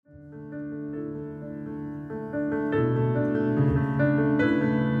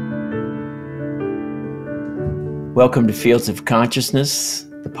Welcome to Fields of Consciousness,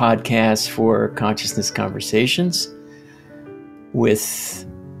 the podcast for consciousness conversations with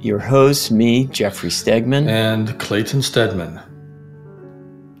your host, me, Jeffrey Stegman. And Clayton Stedman.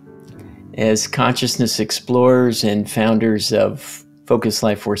 As consciousness explorers and founders of Focus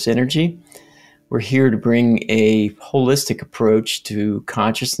Life Force Energy, we're here to bring a holistic approach to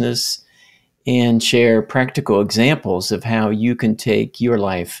consciousness and share practical examples of how you can take your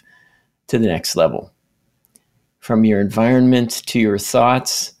life to the next level. From your environment to your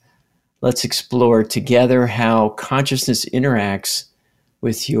thoughts, let's explore together how consciousness interacts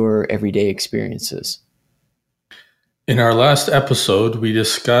with your everyday experiences. In our last episode, we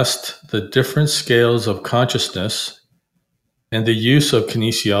discussed the different scales of consciousness and the use of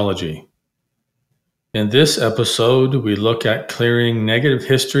kinesiology. In this episode, we look at clearing negative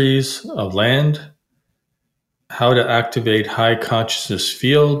histories of land, how to activate high consciousness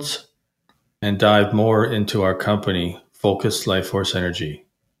fields, and dive more into our company, Focus Life Force Energy.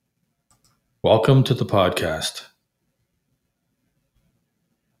 Welcome to the podcast.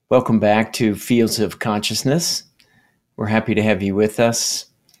 Welcome back to Fields of Consciousness. We're happy to have you with us.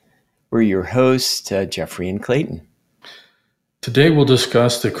 We're your hosts, Jeffrey and Clayton. Today we'll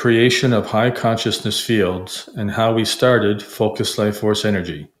discuss the creation of high consciousness fields and how we started Focus Life Force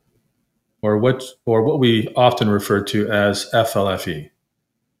Energy, or what we often refer to as FLFE.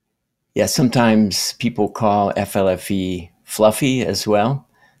 Yeah, sometimes people call FLFE fluffy as well,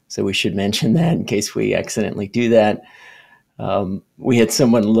 so we should mention that in case we accidentally do that. We had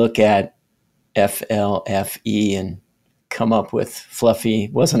someone look at FLFE and come up with fluffy.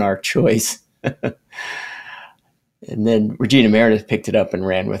 It wasn't our choice. And then Regina Meredith picked it up and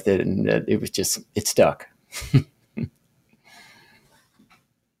ran with it, and it stuck.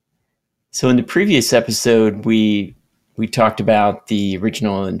 So in the previous episode, we talked about the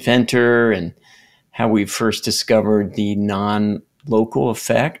original inventor and how we first discovered the non-local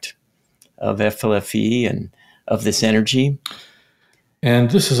effect of FLFE and of this energy.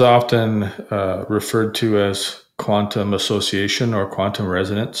 And this is often referred to as quantum association or quantum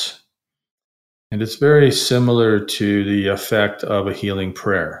resonance. And it's very similar to the effect of a healing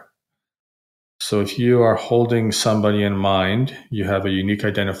prayer. So if you are holding somebody in mind, you have a unique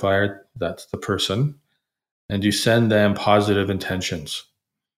identifier, that's the person, and you send them positive intentions.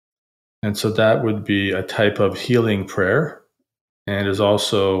 And so that would be a type of healing prayer and is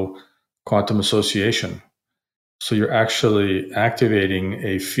also quantum association. So you're actually activating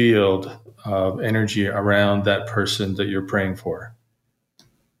a field of energy around that person that you're praying for.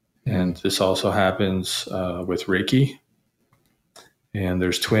 And this also happens with Reiki. And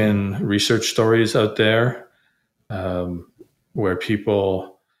there's twin research stories out there where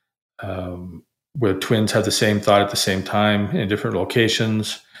people where twins have the same thought at the same time in different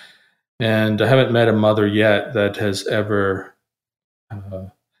locations. And I haven't met a mother yet that has ever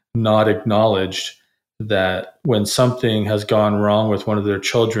not acknowledged that when something has gone wrong with one of their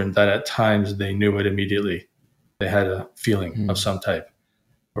children, that at times they knew it immediately. They had a feeling of some type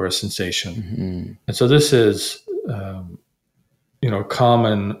or a sensation. Mm-hmm. And so this is,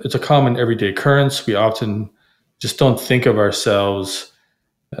 common. It's a common everyday occurrence. We often just don't think of ourselves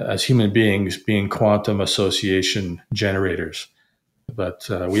as human beings being quantum association generators, but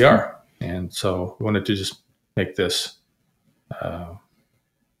we are. And so we wanted to just make this kind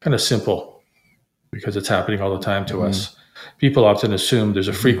of simple because it's happening all the time to us. People often assume there's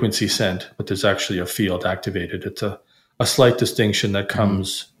a frequency sent, but there's actually a field activated. It's a slight distinction that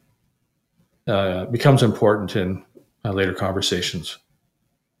becomes important in later conversations.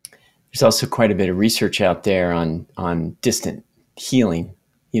 There's also quite a bit of research out there on distant healing,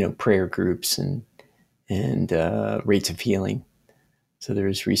 prayer groups and rates of healing. So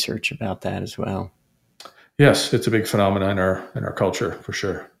there's research about that as well. Yes, it's a big phenomenon in our culture for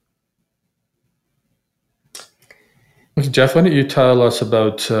sure. Okay, Jeff, why don't you tell us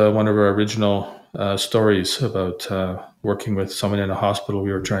about one of our original stories about working with someone in a hospital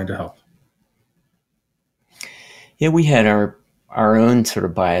we were trying to help? Yeah, we had our own sort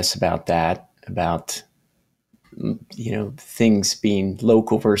of bias about that, about things being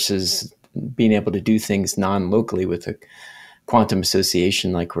local versus being able to do things non-locally with a quantum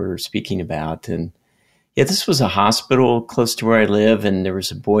association like we're speaking about. And yeah, this was a hospital close to where I live, and there was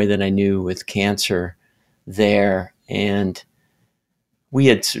a boy that I knew with cancer there. And we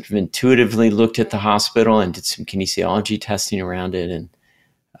had sort of intuitively looked at the hospital and did some kinesiology testing around it.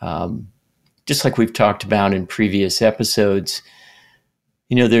 And just like we've talked about in previous episodes,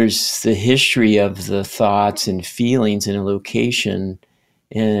 there's the history of the thoughts and feelings in a location,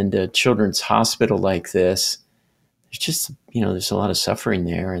 and a children's hospital like this. There's just, there's a lot of suffering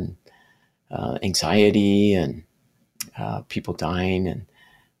there, and anxiety and people dying. And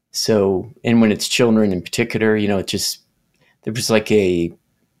so, and when it's children in particular, it just, there was like I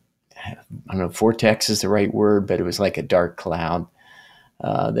don't know if vortex is the right word, but it was like a dark cloud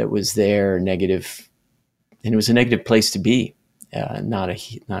that was there, negative, and it was a negative place to be, not a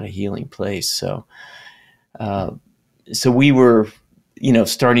healing place. So, so we were,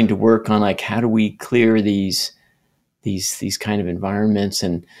 starting to work on like, how do we clear these kind of environments?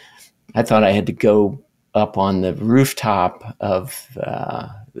 And I thought I had to go up on the rooftop of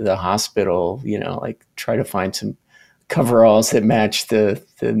the hospital, like try to find some coveralls that match the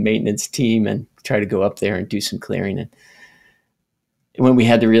maintenance team and try to go up there and do some clearing. And when we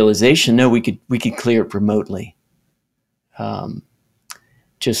had the realization, no, we could clear it remotely.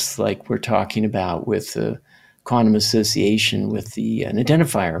 Just like we're talking about with the quantum association, with an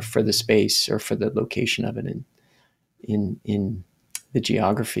identifier for the space or for the location of it in the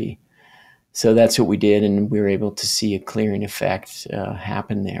geography. So that's what we did, and we were able to see a clearing effect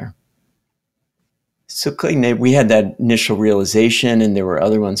happen there. So Clayton, we had that initial realization, and there were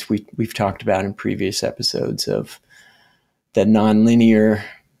other ones we've talked about in previous episodes of that nonlinear,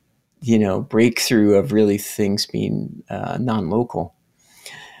 breakthrough of really things being non-local.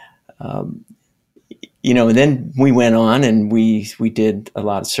 And then we went on and we did a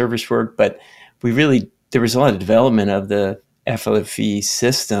lot of service work, but there was a lot of development of the FLFE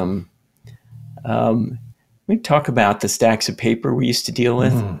system. We talk about the stacks of paper we used to deal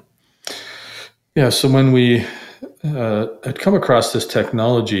with. Mm-hmm. Yeah, so when we had come across this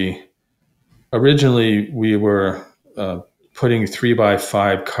technology, originally we were putting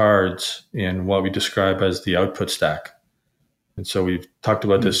 3x5 cards in what we describe as the output stack. And so we've talked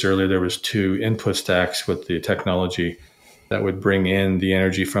about this earlier. There was 2 input stacks with the technology that would bring in the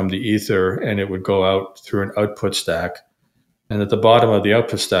energy from the ether, and it would go out through an output stack. And at the bottom of the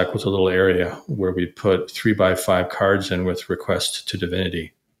output stack was a little area where we put 3x5 cards in with request to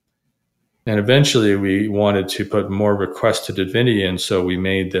divinity. And eventually we wanted to put more requests to divinity in, so we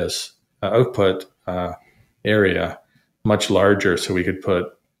made this output area much larger, so we could put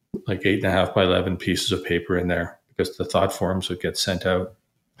like 8.5 by 11 pieces of paper in there because the thought forms would get sent out.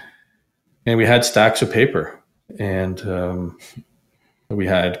 And we had stacks of paper, and we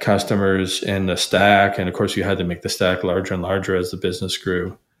had customers in the stack, and of course you had to make the stack larger and larger as the business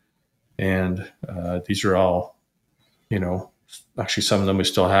grew. And these are all, actually some of them we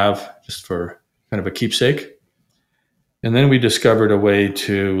still have just for kind of a keepsake. And then we discovered a way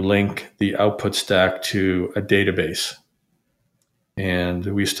to link the output stack to a database. And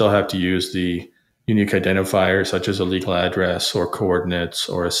we still have to use the unique identifier, such as a legal address or coordinates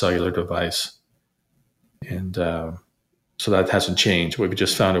or a cellular device. And so that hasn't changed. We've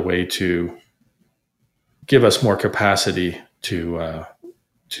just found a way to give us more capacity to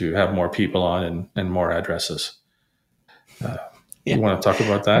have more people on and more addresses. You want to talk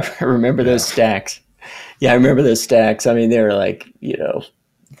about that? I remember those stacks. Yeah, I remember those stacks. I mean, they were like,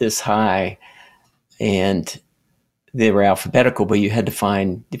 this high, and they were alphabetical, but you had to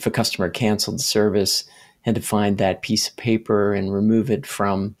find, if a customer canceled the service, had to find that piece of paper and remove it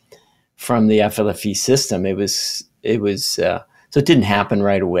from the FLFE system. It was so it didn't happen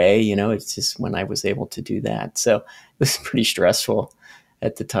right away. It's just when I was able to do that. So it was pretty stressful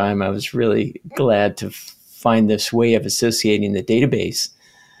at the time. I was really glad to find this way of associating the database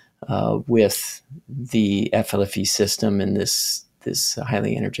with the FLFE system in this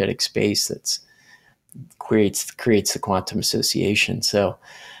highly energetic space that's creates the quantum association. So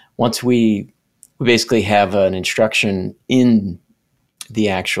once we basically have an instruction in the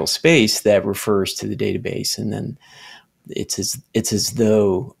actual space that refers to the database, and then it's as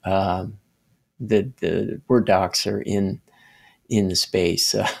though the Word docs are in the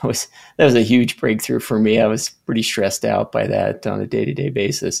space. That was a huge breakthrough for me. I was pretty stressed out by that on a day-to-day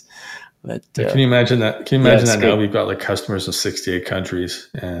basis. But can you imagine that? Can you imagine that now we've got like customers in 68 countries,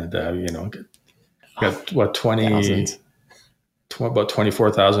 and got what about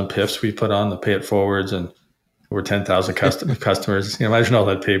 24,000 PIFs we put on the pay it forwards, and over 10,000 customers. Can you imagine all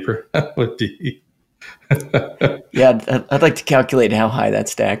that paper would be? Yeah, I'd like to calculate how high that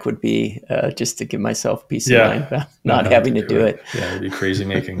stack would be, just to give myself peace of mind about not having to do it. Yeah, it'd be crazy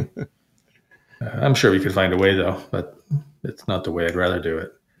making. I'm sure we could find a way though, but it's not the way I'd rather do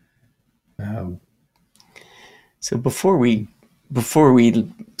it. So before we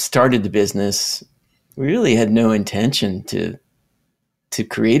started the business, we really had no intention to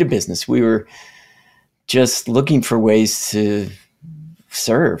create a business. We were just looking for ways to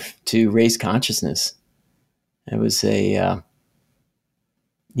serve, to raise consciousness. It was like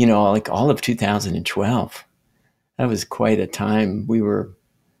all of 2012. That was quite a time. We were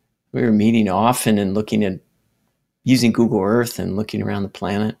meeting often and looking at using Google Earth and looking around the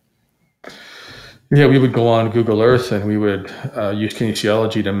planet? Yeah, we would go on Google Earth and we would use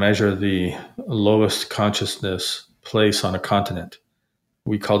kinesiology to measure the lowest consciousness place on a continent.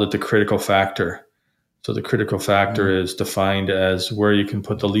 We called it the critical factor. So the critical factor is defined as where you can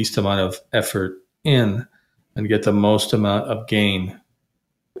put the least amount of effort in and get the most amount of gain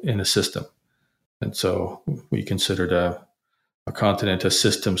in a system. And so we considered a continent a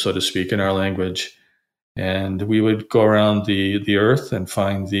system, so to speak, in our language. And we would go around the Earth and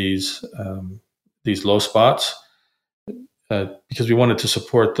find these low spots because we wanted to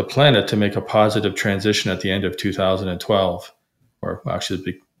support the planet to make a positive transition at the end of 2012, or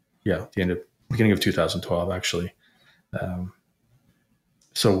actually, beginning of 2012, actually.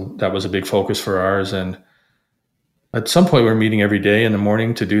 So that was a big focus for ours. And at some point, we were meeting every day in the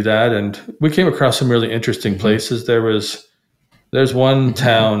morning to do that. And we came across some really interesting places. There's one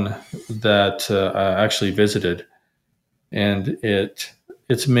town that I actually visited, and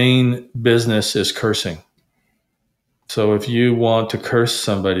its main business is cursing. So if you want to curse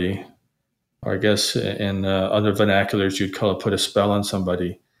somebody, or I guess in other vernaculars, you'd call it put a spell on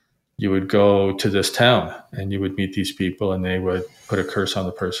somebody, you would go to this town and you would meet these people and they would put a curse on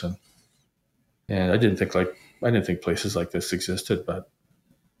the person. And I didn't think places like this existed, but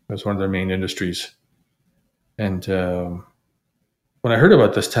it was one of their main industries. And when I heard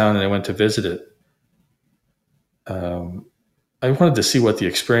about this town and I went to visit it, I wanted to see what the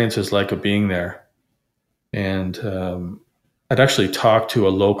experience is like of being there. And I'd actually talked to a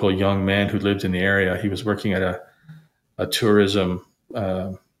local young man who lived in the area. He was working at a tourism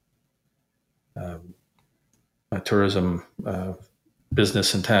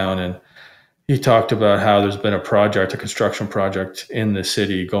business in town, and he talked about how there's been a construction project in the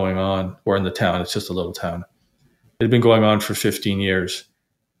city going on, or in the town. It's just a little town. It had been going on for 15 years,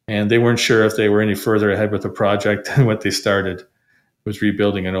 and they weren't sure if they were any further ahead with the project than what they started. It was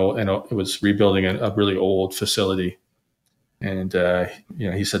rebuilding a really old facility, and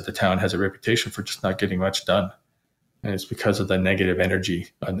he said the town has a reputation for just not getting much done, and it's because of the negative energy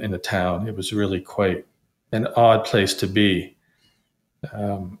in the town. It was really quite an odd place to be.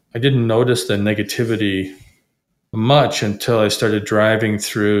 I didn't notice the negativity much until I started driving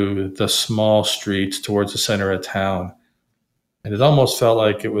through the small streets towards the center of town. And it almost felt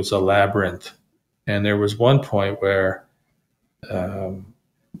like it was a labyrinth. And there was one point where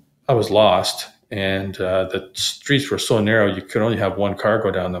I was lost, and the streets were so narrow you could only have one car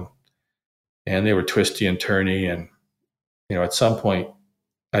go down them. And they were twisty and turny. And, at some point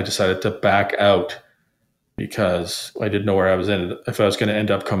I decided to back out because I didn't know where I was in. If I was going to end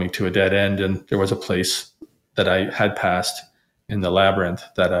up coming to a dead end, and there was a place that I had passed in the labyrinth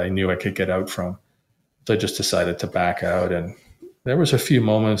that I knew I could get out from. So I just decided to back out. And there was a few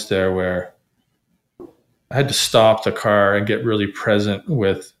moments there where I had to stop the car and get really present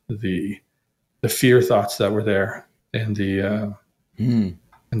with the fear thoughts that were there, and the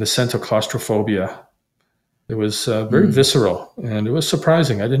sense of claustrophobia. It was very visceral, and it was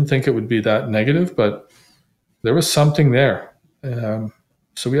surprising. I didn't think it would be that negative, but there was something there.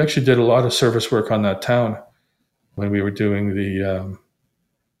 So we actually did a lot of service work on that town when we were doing the,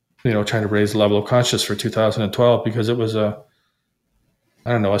 trying to raise the level of consciousness for 2012, because it was a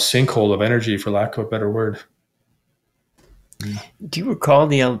sinkhole of energy, for lack of a better word. Do you recall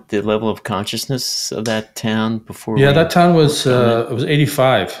the level of consciousness of that town before? Yeah, that town was it was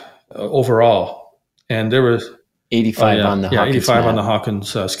 85 overall, and there was 85 on the Hawkins 85 map. on the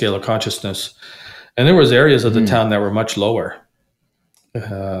Hawkins scale of consciousness, and there was areas of the town that were much lower.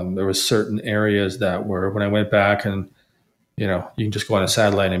 There was certain areas that were, when I went back, and you can just go on a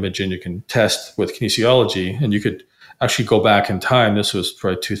satellite image and you can test with kinesiology, and you could actually go back in time. This was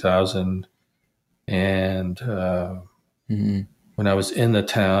probably 2000, and when I was in the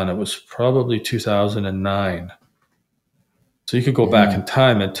town, it was probably 2009. So you could go back in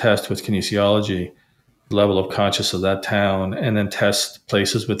time and test with kinesiology the level of consciousness of that town, and then test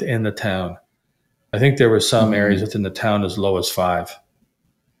places within the town. I think there were some areas within the town as low as 5.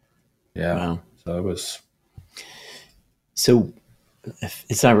 Yeah. Wow. So it was. So,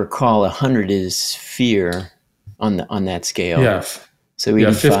 as I recall, 100 is fear on that scale. Yeah. So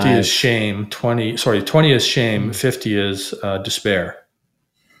 85. 50 is shame. 20 is shame. 50 is despair.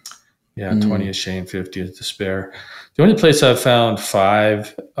 Yeah, 20 is shame. 50 is despair. The only place I've found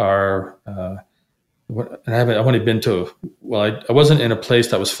 5 are. And I've only been to. Well, I wasn't in a place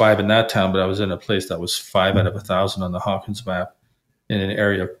that was 5 in that town, but I was in a place that was 5 out of 1,000 on the Hawkins map, in an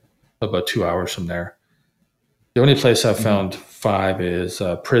area about 2 hours from there. The only place I've found 5 is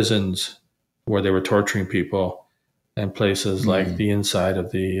prisons where they were torturing people, and places like the inside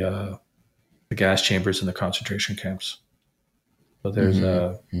of the the gas chambers in the concentration camps. So there's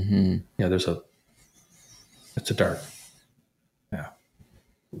it's a dark. Yeah.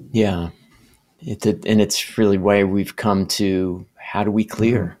 Yeah. And it's really why we've come to, how do we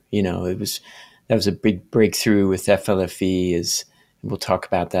clear? That was a big breakthrough with FLFE, and we'll talk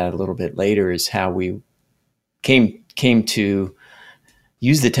about that a little bit later, is how we came to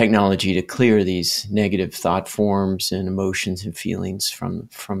use the technology to clear these negative thought forms and emotions and feelings from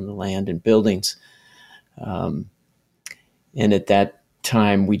the land and buildings. And at that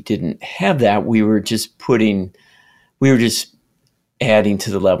time, we didn't have that. We were just adding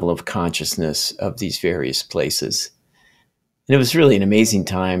to the level of consciousness of these various places. And it was really an amazing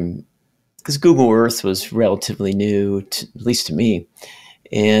time, because Google Earth was relatively new, at least to me,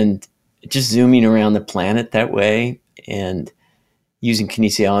 and just zooming around the planet that way and using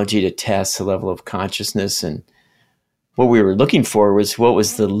kinesiology to test the level of consciousness. And what we were looking for was, what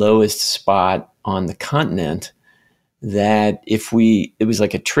was the lowest spot on the continent that it was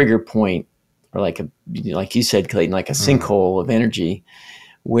like a trigger point, or like you said, Clayton, like a sinkhole of energy,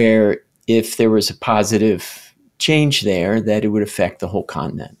 where if there was a positive change there, that it would affect the whole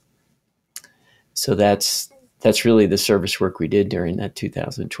continent. So that's really the service work we did during that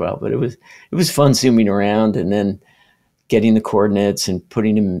 2012. But it was fun zooming around and then getting the coordinates and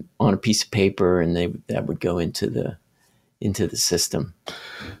putting them on a piece of paper, and that would go into the system.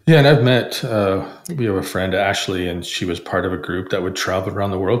 Yeah, and I've met, we have a friend, Ashley, and she was part of a group that would travel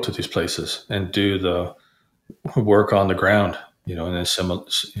around the world to these places and do the work on the ground, in a similar,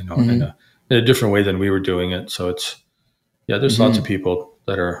 in a different way than we were doing it. So there's lots of people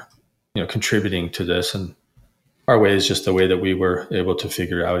that are, contributing to this, and our way is just the way that we were able to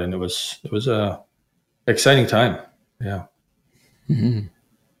figure out. And it was a exciting time. Yeah. Mm-hmm.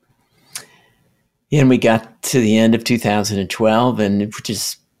 And we got to the end of 2012, and it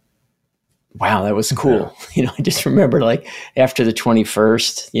just, wow, that was cool. Yeah. I just remember, like, after the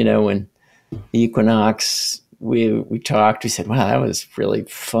 21st, when the equinox, we talked, we said, wow, that was really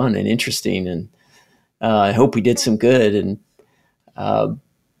fun and interesting. And I hope we did some good. And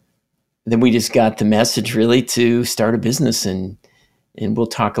then we just got the message really to start a business, and we'll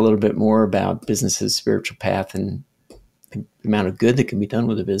talk a little bit more about business's spiritual path and the amount of good that can be done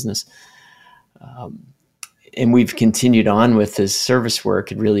with a business. And we've continued on with this service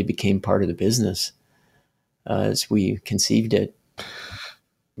work. It really became part of the business as we conceived it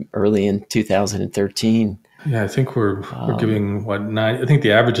early in 2013. Yeah, I think we're giving I think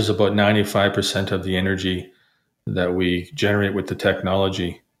the average is about 95% of the energy that we generate with the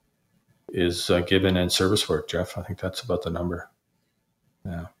technology is given in service work, Jeff. I think that's about the number.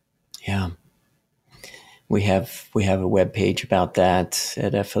 Yeah. Yeah. We have a webpage about that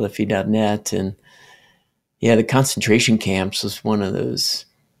at flfe.net. And yeah, the concentration camps was one of those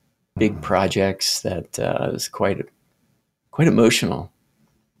big projects that was quite emotional.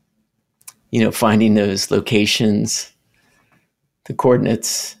 Finding those locations, the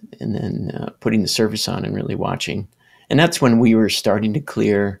coordinates, and then putting the service on and really watching. And that's when we were starting to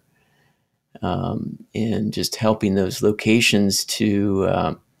clear and just helping those locations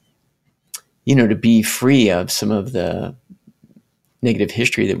to to be free of some of the negative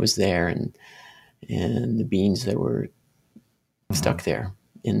history that was there, and the beings that were stuck there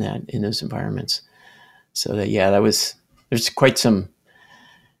in those environments. So there's quite some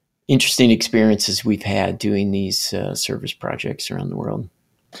interesting experiences we've had doing these service projects around the world.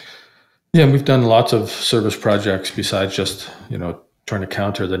 Yeah, and we've done lots of service projects besides just, trying to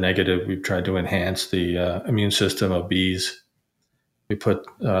counter the negative. We've tried to enhance the immune system of bees. We put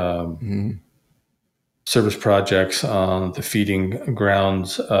service projects on the feeding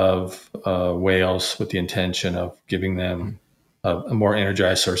grounds of whales with the intention of giving them a more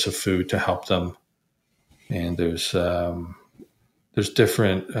energized source of food to help them. And there's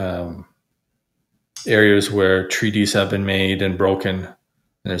different areas where treaties have been made and broken. And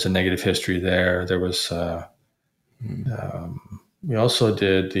there's a negative history there. There was we also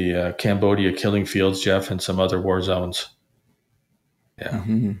did the Cambodia killing fields, Jeff, and some other war zones. Yeah.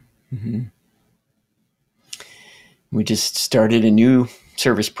 Mm-hmm. Mm-hmm. We just started a new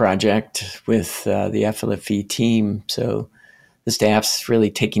service project with the FLFE team. So the staff's really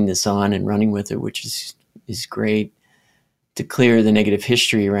taking this on and running with it, which is great, to clear the negative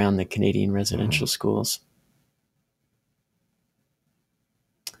history around the Canadian residential schools.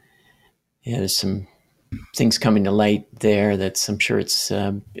 Yeah, there's some things coming to light there I'm sure it's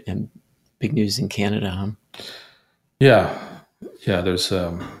big news in Canada, huh? Yeah, there's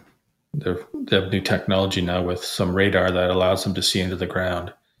they have new technology now with some radar that allows them to see into the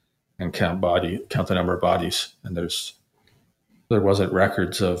ground and count the number of bodies. And there's there wasn't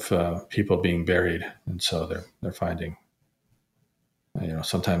records of people being buried, and so they're finding,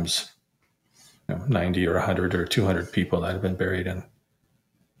 sometimes 90 or 100 or 200 people that have been buried, and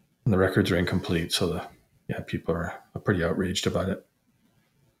the records are incomplete. So people are pretty outraged about it.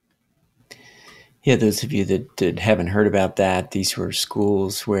 Yeah, those of you that haven't heard about that, these were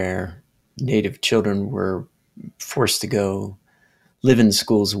schools where Native children were forced to go live in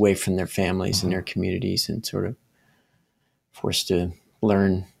schools away from their families and their communities, and sort of forced to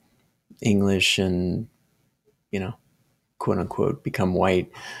learn English and, quote unquote, become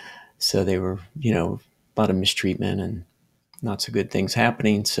white. So they were, a lot of mistreatment and not so good things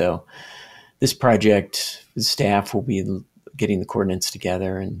happening. So this project, the staff will be getting the coordinates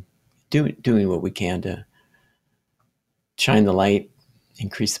together and doing what we can to shine the light,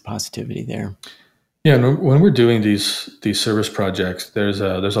 increase the positivity there. Yeah, and when we're doing these service projects, there's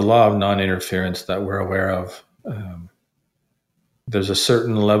a law of non-interference that we're aware of. There's a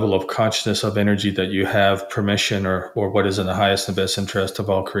certain level of consciousness of energy that you have permission, or what is in the highest and best interest of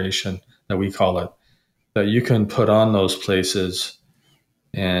all creation, that we call it, that you can put on those places,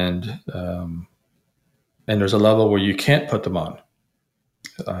 and there's a level where you can't put them on,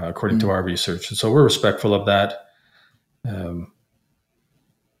 according to our research. And so we're respectful of that.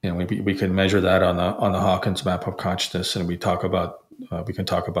 We can measure that on the Hawkins map of consciousness, and we can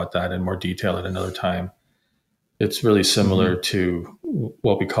talk about that in more detail at another time. It's really similar to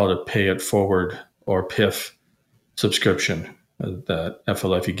what we call a pay it forward, or PIF, subscription that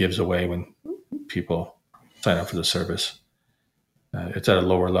FLFE gives away when people sign up for the service. It's at a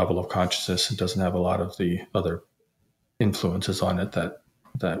lower level of consciousness and doesn't have a lot of the other influences on it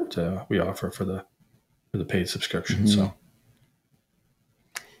that we offer for the paid subscription. So,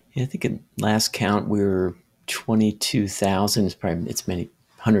 yeah, I think at last count we were 22,000. It's many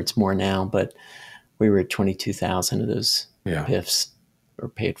hundreds more now, but we were at 22,000 of those PIFs, or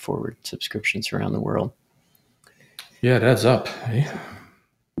paid forward subscriptions, around the world. Yeah, it adds up. Eh?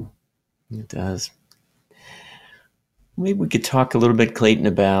 It does. Maybe we could talk a little bit, Clayton,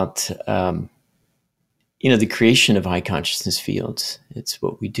 about the creation of high consciousness fields. It's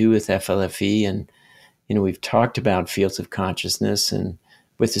what we do with FLFE, and we've talked about fields of consciousness, and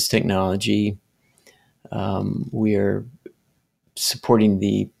with this technology, we are supporting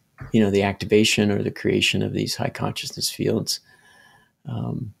the activation or the creation of these high consciousness fields.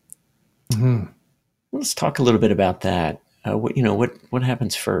 Let's talk a little bit about that. What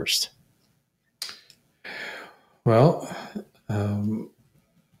happens first? Well,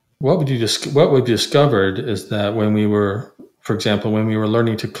 what we've discovered is that when we were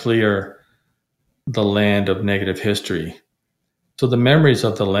learning to clear the land of negative history, so the memories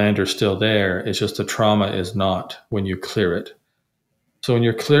of the land are still there. It's just the trauma is not when you clear it. So when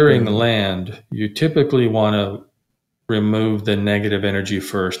you're clearing the land, you typically want to remove the negative energy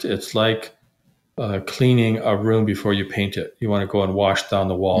first. It's like cleaning a room before you paint it. You want to go and wash down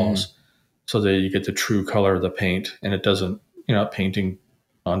the walls so that you get the true color of the paint, and it doesn't, you're not painting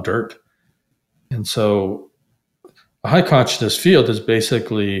on dirt. And so a high consciousness field is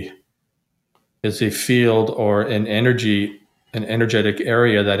a field or an energetic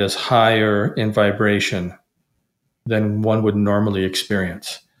area that is higher in vibration than one would normally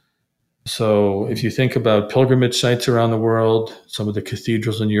experience. So if you think about pilgrimage sites around the world, some of the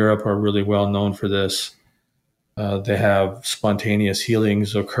cathedrals in Europe are really well known for this. They have spontaneous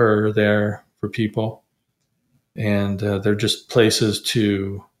healings occur there for people. And they're just places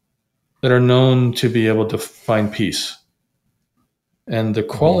that are known to be able to find peace. And the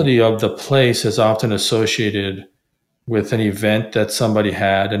quality of the place is often associated with an event that somebody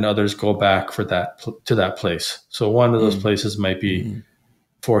had, and others go back to that place. So one of those places might be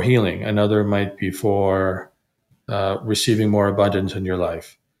for healing. Another might be for receiving more abundance in your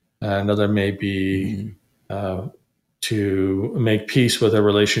life. Another may be to make peace with a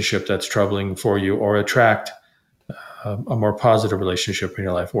relationship that's troubling for you, or attract a more positive relationship in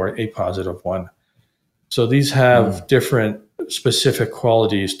your life, or a positive one. So these have different specific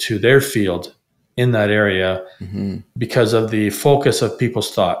qualities to their field in that area because of the focus of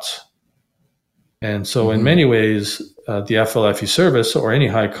people's thoughts. And so in many ways, the FLFE service, or any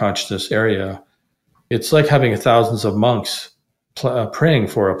high consciousness area, it's like having thousands of monks praying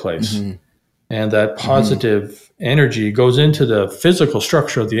for a place. And that positive energy goes into the physical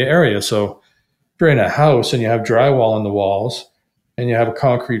structure of the area. So if you're in a house and you have drywall on the walls, and you have a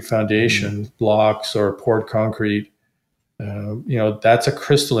concrete foundation, blocks or poured concrete, that's a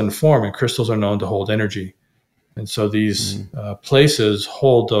crystalline form, and crystals are known to hold energy. And so these places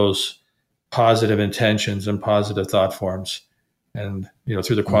hold those positive intentions and positive thought forms. And,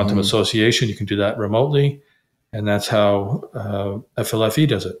 through the quantum association, you can do that remotely. And that's how FLFE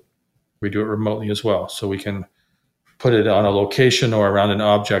does it. We do it remotely as well. So we can put it on a location or around an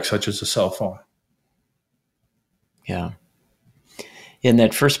object such as a cell phone. Yeah. And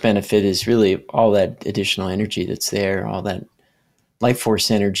that first benefit is really all that additional energy that's there, all that life force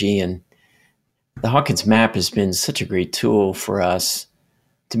energy. And the Hawkins map has been such a great tool for us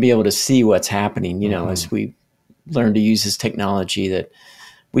to be able to see what's happening, as we learn to use this technology, that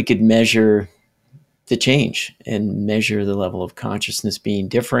we could measure the change and measure the level of consciousness being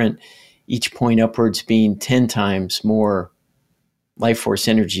different, each point upwards being 10 times more life force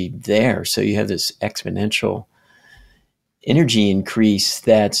energy there. So you have this exponential energy increase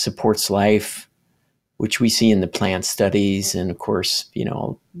that supports life, which we see in the plant studies and, of course,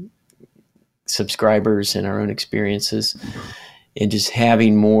 subscribers and our own experiences. And just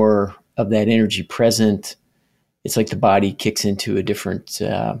having more of that energy present, it's like the body kicks into a different,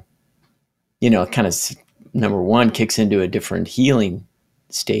 kind of, number one, kicks into a different healing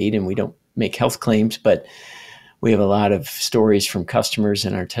state. And we don't make health claims, but we have a lot of stories from customers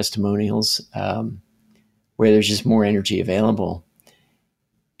in our testimonials where there's just more energy available.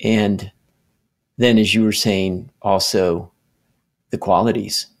 And then, as you were saying, also the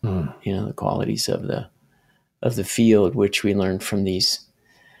qualities, the qualities of the field, which we learned from these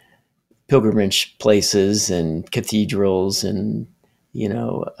pilgrimage places and cathedrals and,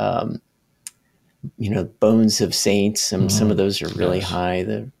 bones of saints. Some of those are really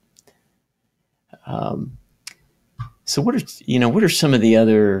high. So what are some of the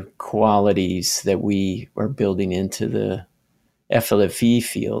other qualities that we are building into the FLFE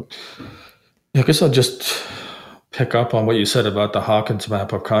field? Yeah, I guess I'll just pick up on what you said about the Hawkins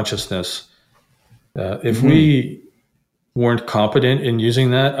map of consciousness. If we weren't competent in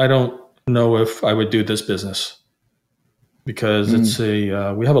using that, I don't know if I would do this business, because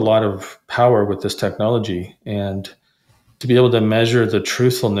we have a lot of power with this technology, and to be able to measure the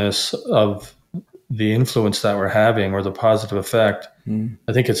truthfulness of the influence that we're having or the positive effect,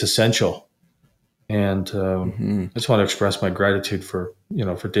 I think it's essential. And I just want to express my gratitude for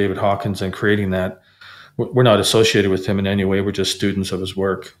David Hawkins and creating that. We're not associated with him in any way. We're just students of his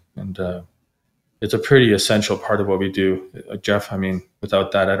work. And it's a pretty essential part of what we do. Jeff,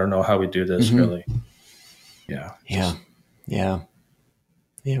 without that, I don't know how we do this, really. Yeah.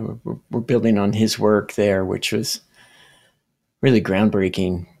 We're building on his work there, which was really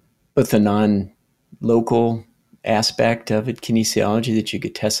groundbreaking, both the non-local aspect of it, kinesiology, that you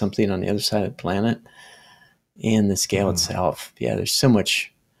could test something on the other side of the planet, and the scale itself. Yeah, there's so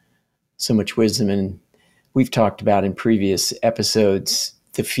much wisdom. And we've talked about in previous episodes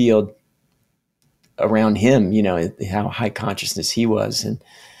the field around him, how high consciousness he was. And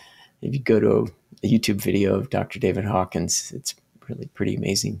if you go to a YouTube video of Dr. David Hawkins, it's really pretty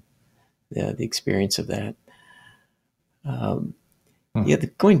amazing, the experience of that.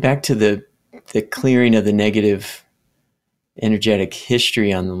 Going back to the clearing of the negative energetic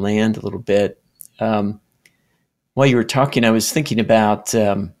history on the land a little bit. While you were talking, I was thinking about,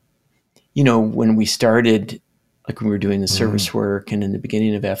 when we started, like when we were doing the service work and in the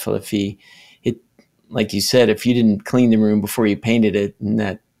beginning of FLFE, it, like you said, if you didn't clean the room before you painted it, and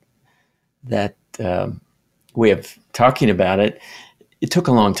that way of talking about it, it took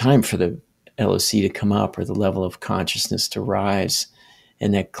a long time for the LOC to come up, or the level of consciousness to rise.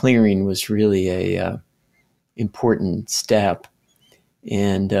 And that clearing was really a important step.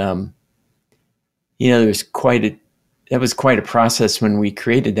 And, there was that was quite a process when we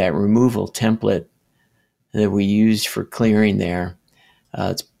created that removal template that we used for clearing there.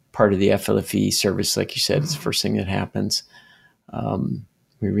 It's part of the FLFE service. Like you said, it's the first thing that happens.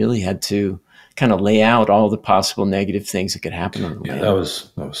 We really had to kind of lay out all the possible negative things that could happen on the land. That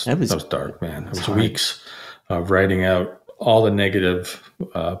was dark, man. It was weeks of writing out all the negative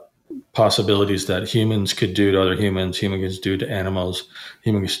possibilities that humans could do to other humans, humans do to animals,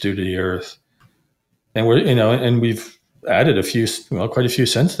 humans do to the earth. And we've added quite a few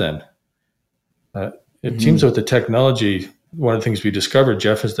since then. It seems with the technology, one of the things we discovered,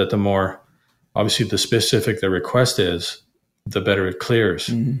 Jeff, is that the more, obviously, the specific the request is, the better it clears.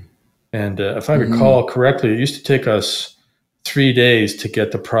 And if I recall correctly, it used to take us 3 days to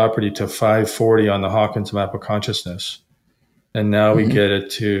get the property to 540 on the Hawkins map of consciousness. And now we get it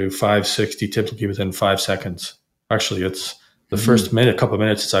to 560, typically within 5 seconds. Actually, it's the first couple of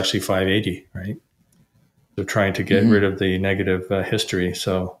minutes, it's actually 580, right? They're trying to get rid of the negative history.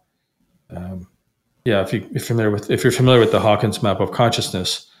 So, if you're familiar with the Hawkins map of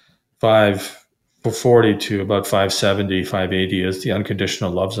consciousness, 540 to about 570, 580 is the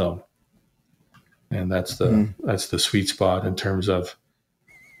unconditional love zone, and that's the sweet spot in terms of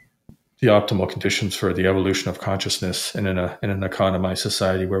the optimal conditions for the evolution of consciousness in an economized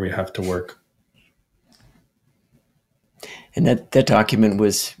society where we have to work. And that document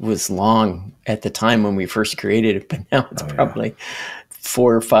was long at the time when we first created it, but now it's probably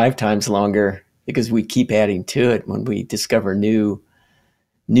 4 or 5 times longer because we keep adding to it when we discover new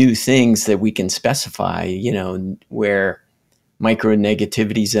things that we can specify, where micro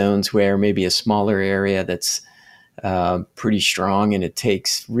negativity zones, where maybe a smaller area that's pretty strong and it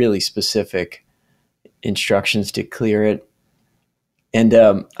takes really specific instructions to clear it. And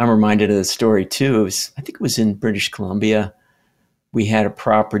I'm reminded of the story too. I think it was in British Columbia. We had a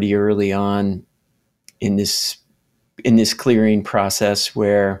property early on in this clearing process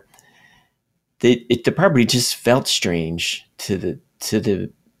where the property just felt strange to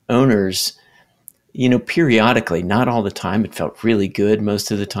the owners, periodically, not all the time. It felt really good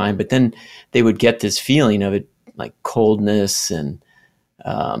most of the time, but then they would get this feeling of it, like coldness and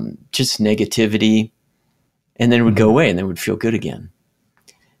just negativity, and then it would go away and then it would feel good again.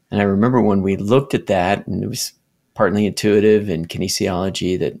 And I remember when we looked at that, and it was partly intuitive and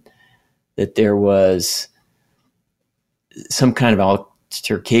kinesiology, that there was some kind of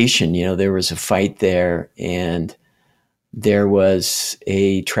altercation. There was a fight there, and there was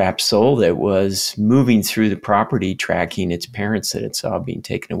a trapped soul that was moving through the property, tracking its parents that it saw being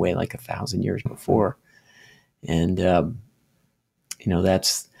taken away like 1,000 years before. And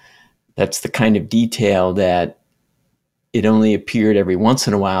that's the kind of detail that it only appeared every once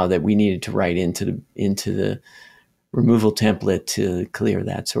in a while that we needed to write into the removal template to clear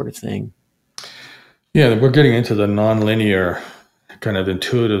that sort of thing. Yeah, we're getting into the nonlinear kind of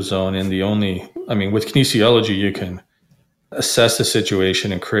intuitive zone, and with kinesiology, you can assess the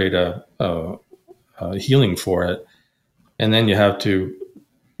situation and create a healing for it. And then you have to,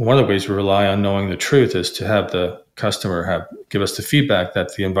 one of the ways we rely on knowing the truth is to have the customer give us the feedback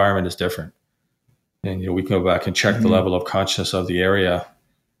that the environment is different. And we can go back and check the level of consciousness of the area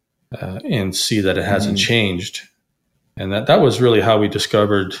and see that it hasn't changed. And that was really how we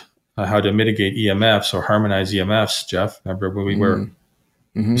discovered how to mitigate EMFs or harmonize EMFs, Jeff. Remember when we were...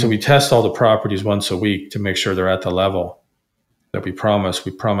 So we test all the properties once a week to make sure they're at the level that we promise.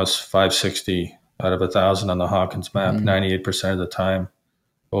 We promise 560 out of 1,000 on the Hawkins map, 98% of the time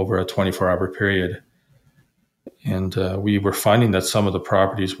over a 24-hour period. And we were finding that some of the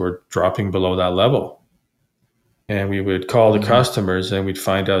properties were dropping below that level. And we would call the customers and we'd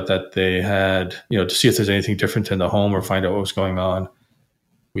find out that they had, to see if there's anything different in the home or find out what was going on.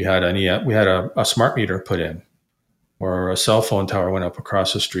 We had a smart meter put in, or a cell phone tower went up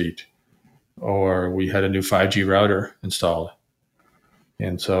across the street, or we had a new 5G router installed.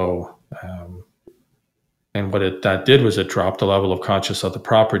 And so, and what that did was it dropped the level of consciousness of the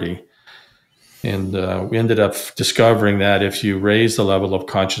property. And we ended up discovering that if you raise the level of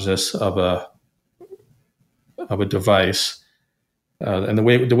consciousness of a device, and the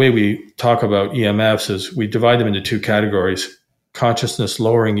way we talk about EMFs is we divide them into 2 categories: consciousness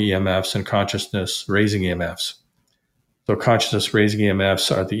lowering EMFs and consciousness raising EMFs. So consciousness raising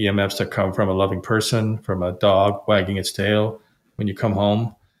EMFs are the EMFs that come from a loving person, from a dog wagging its tail when you come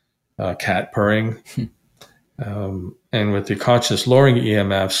home, cat purring. And with the consciousness lowering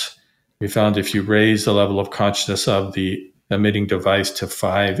EMFs, we found if you raise the level of consciousness of the emitting device to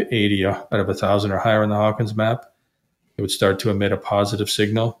 580 out of 1,000 or higher on the Hawkins map, it would start to emit a positive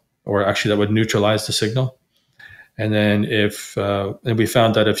signal, or actually that would neutralize the signal. And then and we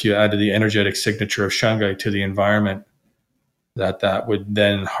found that if you added the energetic signature of shungite to the environment, that would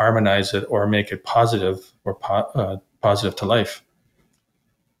then harmonize it or make it positive or positive to life.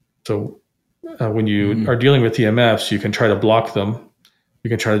 So when you are dealing with EMFs, you can try to block them. You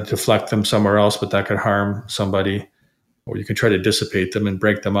can try to deflect them somewhere else, but that could harm somebody. Or you can try to dissipate them and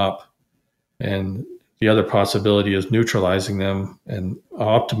break them up. And the other possibility is neutralizing them. And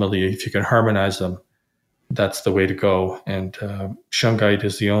optimally, if you can harmonize them, that's the way to go. And shungite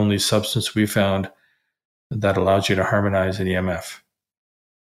is the only substance we found that allows you to harmonize an EMF.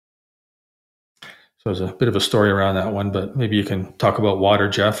 So there's a bit of a story around that one, but maybe you can talk about water,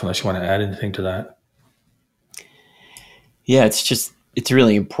 Jeff, unless you want to add anything to that. Yeah, it's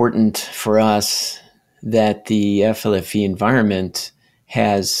really important for us that the FLFE environment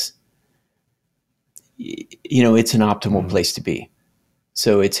has, it's an optimal place to be.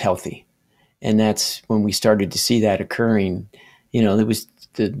 So it's healthy. And that's when we started to see that occurring, the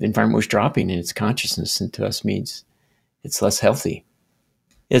environment was dropping in its consciousness, and to us means it's less healthy.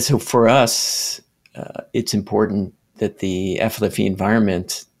 And so for us, it's important that the FLFE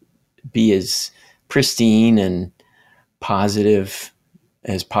environment be as pristine and positive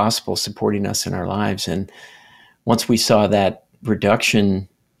as possible, supporting us in our lives. And once we saw that reduction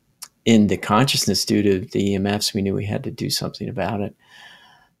in the consciousness due to the EMFs, we knew we had to do something about it.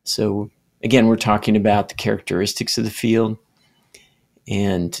 So again, we're talking about the characteristics of the field,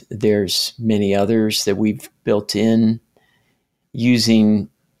 and there's many others that we've built in using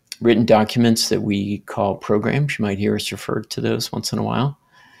written documents that we call programs. You might hear us refer to those once in a while.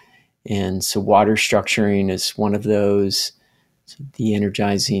 And so water structuring is one of those. So the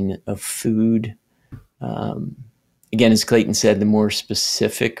energizing of food. Again, as Clayton said, the more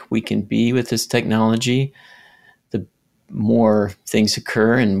specific we can be with this technology, the more things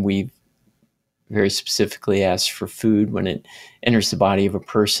occur. And we very specifically ask for food when it enters the body of a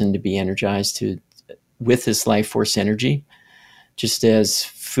person to be energized with this life force energy. Just as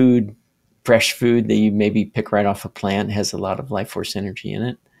food, fresh food that you maybe pick right off a plant has a lot of life force energy in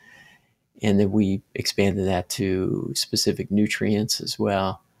it. And then we expanded that to specific nutrients as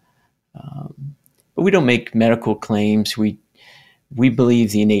well. But we don't make medical claims. We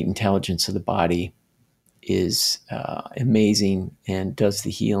believe the innate intelligence of the body is amazing and does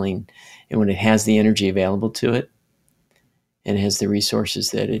the healing. And when it has the energy available to it and it has the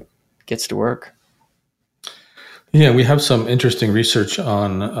resources, that it gets to work. Yeah, we have some interesting research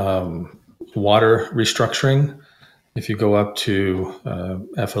on water restructuring. If you go up to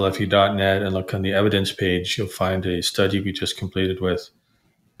flfe.net and look on the evidence page, you'll find a study we just completed with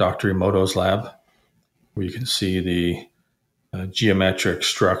Dr. Emoto's lab, where you can see the geometric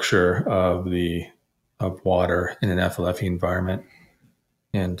structure of water in an FLFE environment.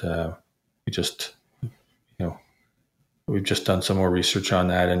 And we've just done some more research on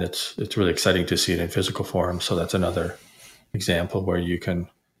that, and it's really exciting to see it in physical form. So that's another example where you can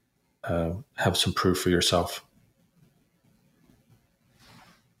have some proof for yourself.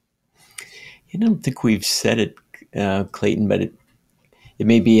 I don't think we've said it, Clayton, but it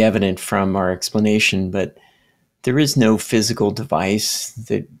may be evident from our explanation, but there is no physical device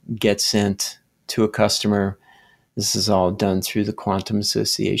that gets sent to a customer. This is all done through the quantum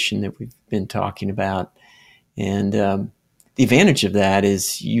association that we've been talking about. And the advantage of that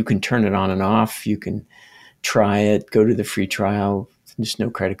is you can turn it on and off. You can try it, go to the free trial. There's no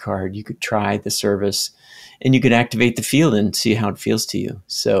credit card. You could try the service, and you could activate the field and see how it feels to you.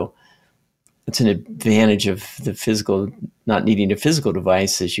 So it's an advantage of the physical, not needing a physical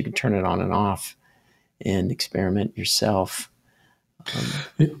device, is you can turn it on and off and experiment yourself.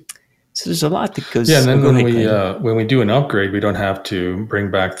 So there's a lot that goes. Yeah, and then when we do an upgrade, we don't have to bring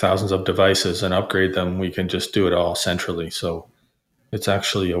back thousands of devices and upgrade them. We can just do it all centrally. So it's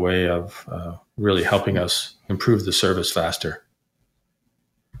actually a way of really helping us improve the service faster.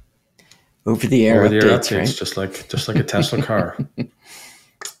 Over-the-air updates, right? just like a Tesla car.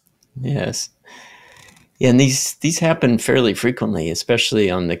 Yes. Yeah, and these happen fairly frequently,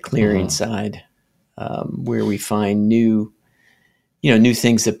 especially on the clearing side, where we find new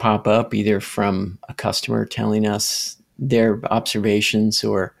things that pop up either from a customer telling us their observations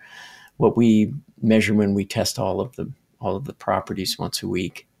or what we measure when we test all of the properties once a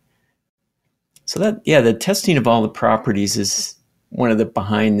week. So the testing of all the properties is one of the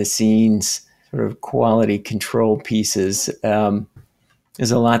behind the scenes sort of quality control pieces.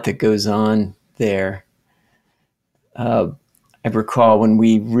 There's a lot that goes on there. I recall when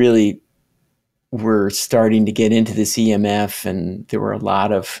we really were starting to get into this EMF, and there were a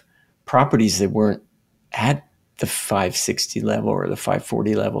lot of properties that weren't at the 560 level or the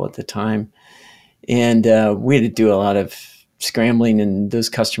 540 level at the time. And we had to do a lot of scrambling, and those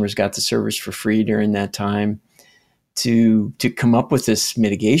customers got the service for free during that time to come up with this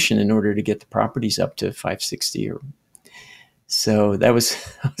mitigation in order to get the properties up to 560. So that was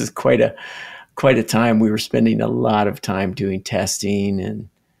quite a time. We were spending a lot of time doing testing and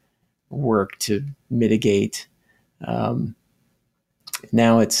work to mitigate.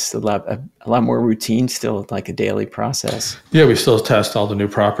 Now it's a lot more routine, still like a daily process. Yeah, we still test all the new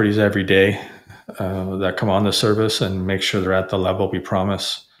properties every day that come on the service and make sure they're at the level we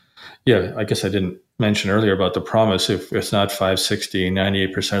promise. Yeah, I guess I didn't mention earlier about the promise. If it's not 560,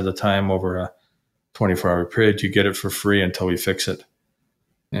 98% of the time over a 24-hour period, you get it for free until we fix it.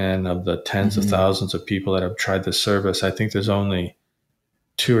 And of the tens of thousands of people that have tried this service, I think there's only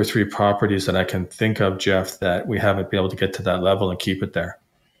 2 or 3 properties that I can think of, Jeff, that we haven't been able to get to that level and keep it there.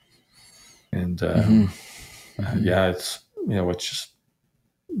 And yeah, it's,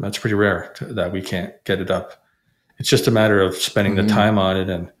 that's pretty rare that we can't get it up. It's just a matter of spending the time on it.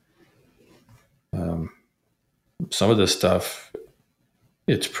 And some of this stuff,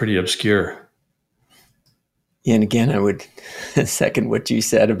 it's pretty obscure. And again, I would second what you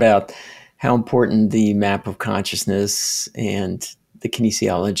said about how important the map of consciousness and the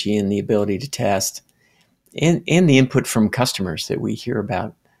kinesiology and the ability to test and the input from customers that we hear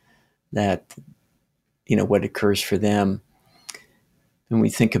about that, what occurs for them. When we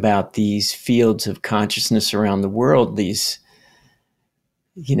think about these fields of consciousness around the world, these,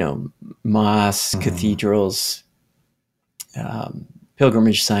 mosques, cathedrals,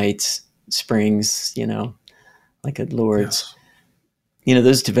 pilgrimage sites, springs, like at Lourdes,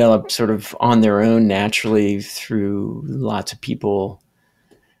 those develop sort of on their own naturally through lots of people.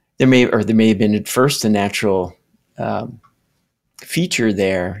 There may have been at first a natural feature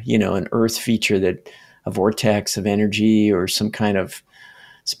there, an earth feature, a vortex of energy or some kind of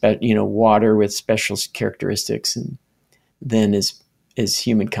water with special characteristics. And then as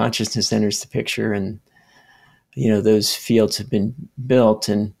human consciousness enters the picture, and those fields have been built,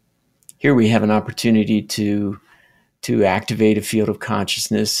 and here we have an opportunity to activate a field of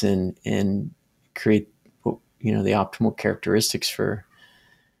consciousness and create the optimal characteristics for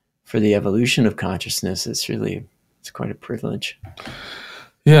the evolution of consciousness. It's quite a privilege.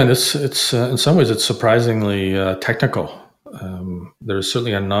 Yeah, and it's in some ways it's surprisingly technical. There's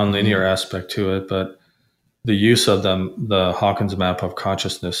certainly a nonlinear aspect to it, but the use of the Hawkins map of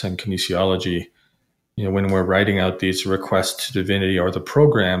consciousness and kinesiology, when we're writing out these requests to divinity or the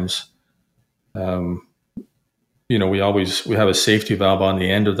programs, we have a safety valve on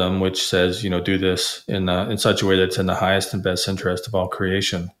the end of them, which says, do this in such a way that's in the highest and best interest of all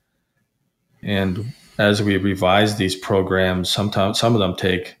creation. And as we revise these programs, sometimes some of them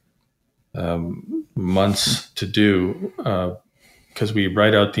take months to do, because we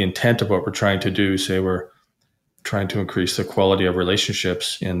write out the intent of what we're trying to do. Say we're trying to increase the quality of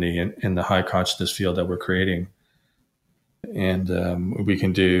relationships in the high consciousness field that we're creating, and we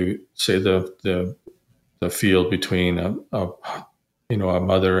can do, say, the field between a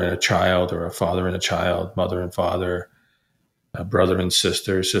mother and a child, or a father and a child, mother and father, a brother and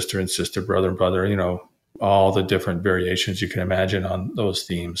sister, sister and sister, brother and brother. All the different variations you can imagine on those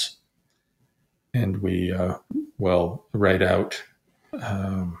themes. And we write out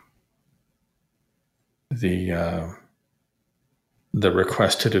the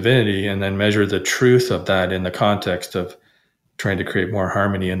request to divinity, and then measure the truth of that in the context of trying to create more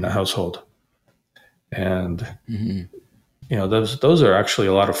harmony in the household. And those are actually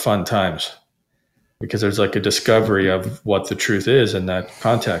a lot of fun times, because there's like a discovery of what the truth is in that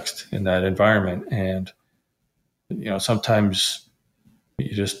context, in that environment. And sometimes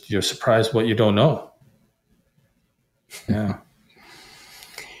you're surprised what you don't know. Yeah.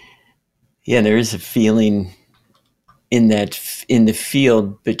 Yeah, there is a feeling in the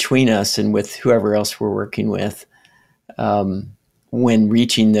field between us and with whoever else we're working with, when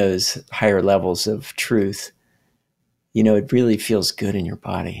reaching those higher levels of truth, it really feels good in your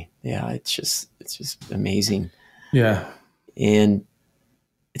body. Yeah, it's just amazing. Yeah. And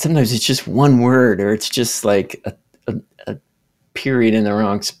sometimes it's just one word, or it's just like a period in the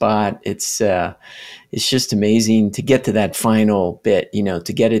wrong spot. It's just amazing to get to that final bit,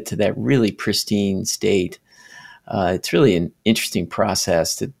 to get it to that really pristine state. It's really an interesting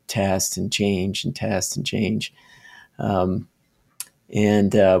process to test and change and test and change. And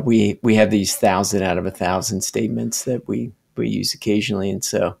we have these 1,000 out of 1,000 statements that we use occasionally, and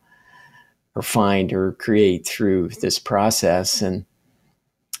so, or find or create through this process. And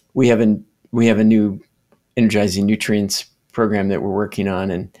we have a new energizing nutrients program that we're working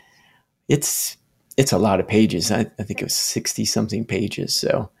on, and it's a lot of pages. I think it was 60 something pages.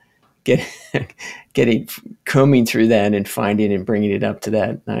 So combing through that and finding and bringing it up to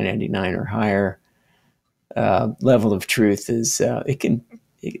that 999 or higher level of truth it's a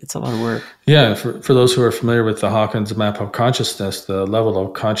lot of work. Yeah, for those who are familiar with the Hawkins map of consciousness, the level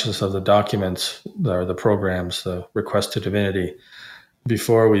of consciousness of the documents, the programs, the request to divinity,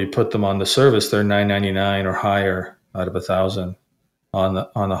 before we put them on the service, they're 999 or higher out of 1,000 on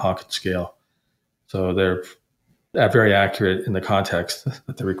the Hawkins scale. So they're very accurate in the context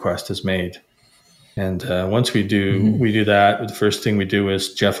that the request is made. And once we do that, the first thing we do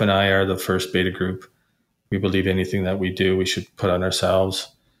is, Jeff and I are the first beta group. We believe anything that we do, we should put on ourselves.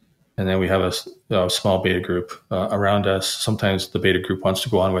 And then we have a small beta group around us. Sometimes the beta group wants to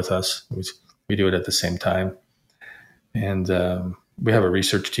go on with us. We do it at the same time. And we have a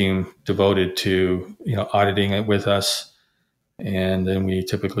research team devoted to auditing it with us. And then we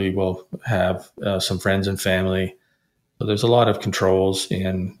typically will have some friends and family. So there's a lot of controls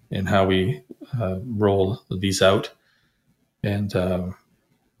in how we roll these out. And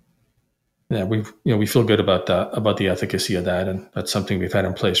we feel good about the efficacy of that, and that's something we've had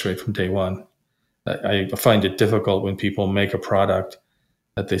in place right from day one. I find it difficult when people make a product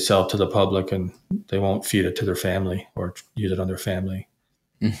that they sell to the public and they won't feed it to their family or use it on their family.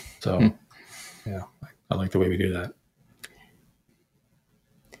 So, yeah, I like the way we do that.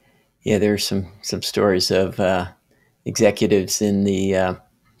 yeah, there are some stories of executives in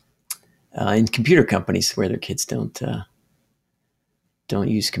computer companies where their kids don't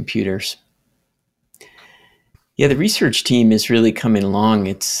use computers. Yeah, the research team is really coming along.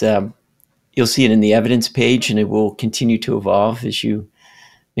 It's you'll see it in the evidence page, and it will continue to evolve as you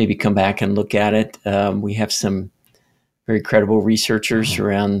maybe come back and look at it. We have some very credible researchers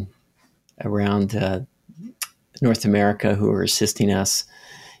around North America who are assisting us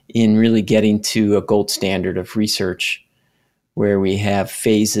in really getting to a gold standard of research, where we have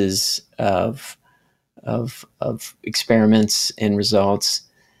phases of experiments and results,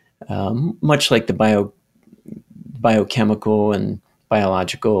 much like the biochemical and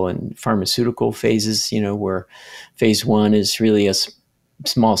biological and pharmaceutical phases. Where phase one is really a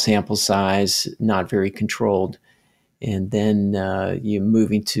small sample size, not very controlled. And then you're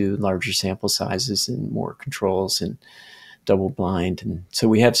moving to larger sample sizes and more controls and double blind. And so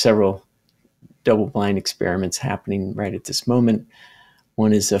we have several double blind experiments happening right at this moment.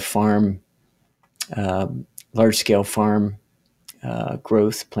 One is a large scale farm plant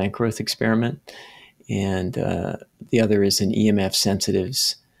growth experiment. And the other is an EMF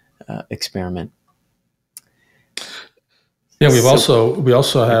sensitives experiment. Yeah, we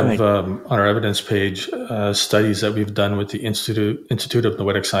also have on our evidence page studies that we've done with the Institute of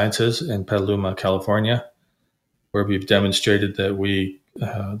Noetic Sciences in Petaluma, California, where we've demonstrated that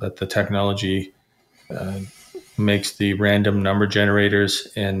that the technology makes the random number generators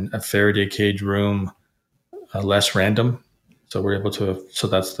in a Faraday cage room less random. So we're able to. So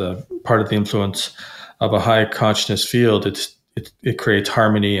that's the part of the influence of a high consciousness field. It creates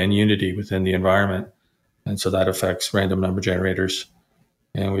harmony and unity within the environment. And so that affects random number generators.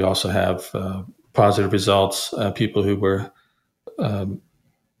 And we also have positive results, people who were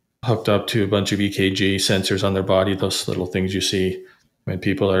hooked up to a bunch of EKG sensors on their body, those little things you see when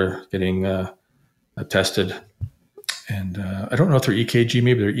people are getting tested. And I don't know if they're EKG,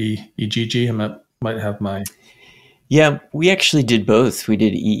 maybe they're EGG. I might have my... Yeah, we actually did both. We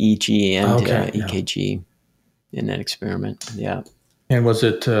did EEG and EKG in that experiment. Yeah. And was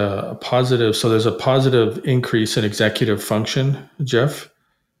it a positive? So there's a positive increase in executive function, Jeff?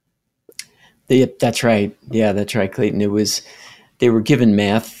 That's right. Yeah, that's right, Clayton. They were given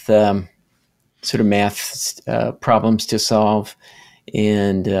math problems to solve,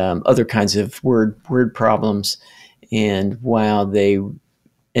 and other kinds of word problems. And while the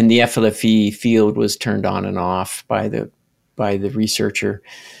FLFE field was turned on and off by the researcher.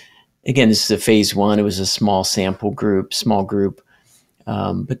 Again, this is a phase one. It was a small group.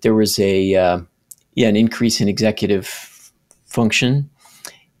 But there was an increase in executive function,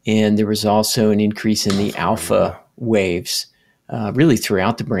 and there was also an increase in the alpha waves, really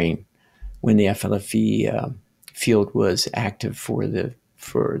throughout the brain, when the FLFE field was active for the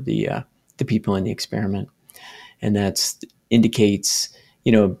people in the experiment, and that indicates,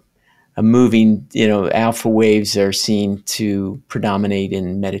 a moving, alpha waves are seen to predominate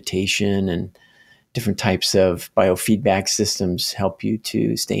in meditation, and different types of biofeedback systems help you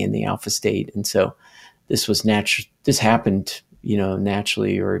to stay in the alpha state. And so this was this happened,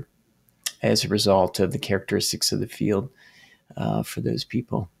 naturally, or as a result of the characteristics of the field for those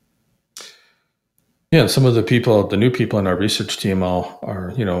people. Yeah, some of the new people in our research team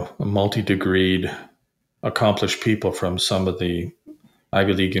are multi-degreed, accomplished people from some of the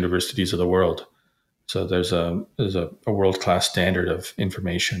Ivy League universities of the world. So there's a world-class standard of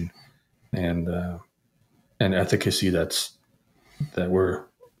information and efficacy that we're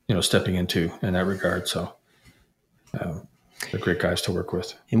stepping into in that regard. So they're great guys to work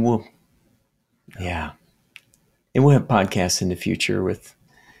with. And we'll have podcasts in the future with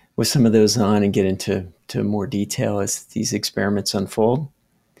some of those on, and get into more detail as these experiments unfold.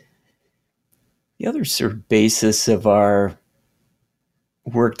 The other sort of basis of our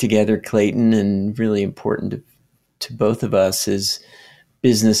work together, Clayton, and really important to both of us, is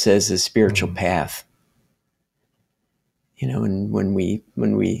business as a spiritual path. And when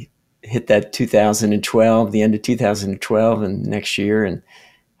we hit that 2012, the end of 2012 and next year, and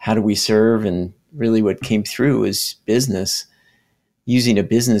how do we serve? And really what came through is business, using a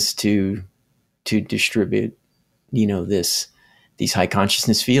business to distribute, these high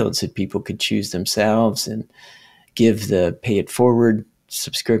consciousness fields that people could choose themselves and give the pay it forward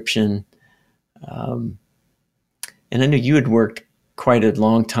subscription. And I know you had worked quite a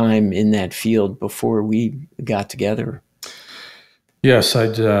long time in that field before we got together. Yes,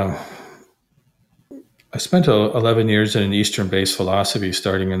 I spent 11 years in an Eastern-based philosophy,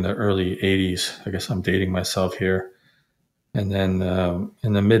 starting in the early 80s. I guess I'm dating myself here. And then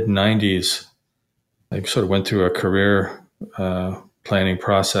in the mid-90s, I sort of went through a career planning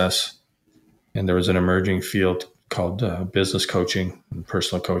process. And there was an emerging field called business coaching and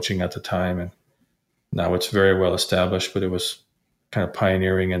personal coaching at the time. And now it's very well established, but it was kind of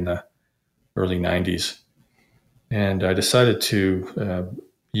pioneering in the early 90s. And I decided to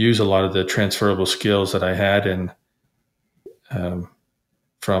use a lot of the transferable skills that I had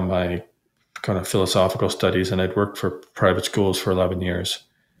from my kind of philosophical studies. And I'd worked for private schools for 11 years.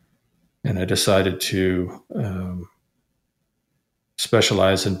 And I decided to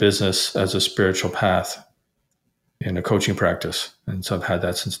specialize in business as a spiritual path in a coaching practice. And so I've had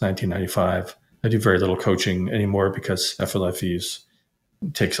that since 1995. I do very little coaching anymore because FLFE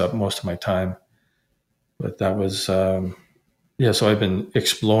takes up most of my time. But that was, so I've been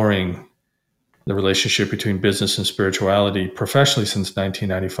exploring the relationship between business and spirituality professionally since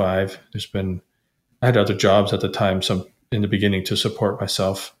 1995. I had other jobs at the time, some in the beginning to support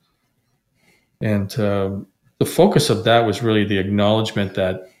myself. And the focus of that was really the acknowledgement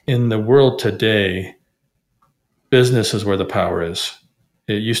that in the world today, business is where the power is.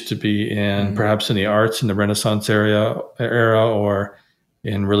 It used to be perhaps in the arts in the Renaissance era, or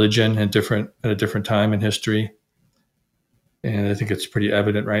in religion at a different time in history. And I think it's pretty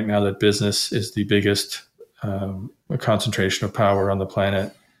evident right now that business is the biggest concentration of power on the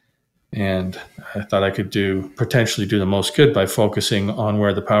planet. And I thought I could potentially do the most good by focusing on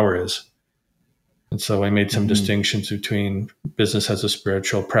where the power is. And so I made some distinctions between business as a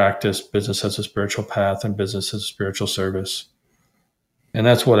spiritual practice, business as a spiritual path, and business as a spiritual service. And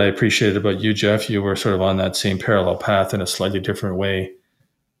that's what I appreciated about you, Jeff. You were sort of on that same parallel path in a slightly different way,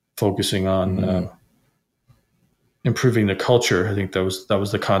 focusing on improving the culture. I think that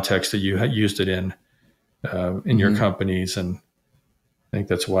was the context that you had used it in your companies. And I think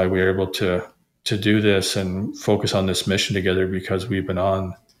that's why we were able to do this and focus on this mission together, because we've been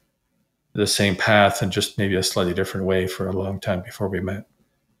on the same path and just maybe a slightly different way for a long time before we met.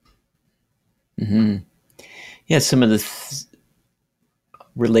 Yeah, some of the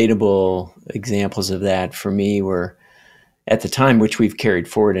relatable examples of that for me were at the time, which we've carried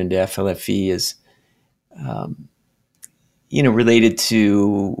forward into FLFE, is related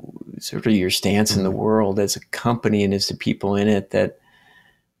to sort of your stance in the world as a company and as the people in it, that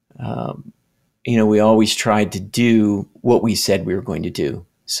we always tried to do what we said we were going to do.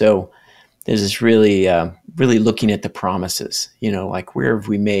 So there's this really looking at the promises, like where have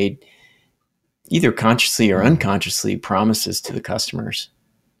we made either consciously or unconsciously promises to the customers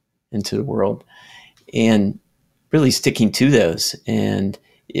and to the world, and really sticking to those. And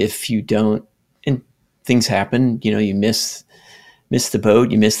if you don't, and things happen, you miss the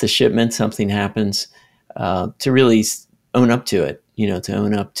boat, you miss the shipment, something happens, to really own up to it, to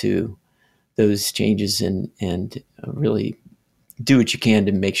own up to those changes and really do what you can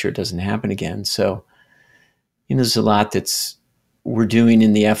to make sure it doesn't happen again. So, there's a lot we're doing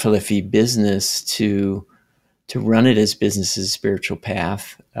in the FLFE business to run it as business as a spiritual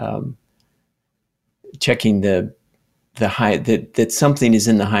path, checking that something is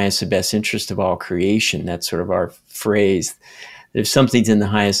in the highest and best interest of all creation. That's sort of our phrase. That if something's in the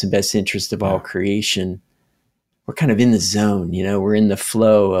highest and best interest of all creation, we're kind of in the zone, we're in the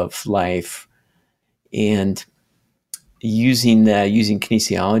flow of life. And using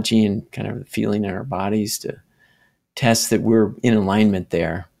kinesiology and kind of feeling in our bodies to test that we're in alignment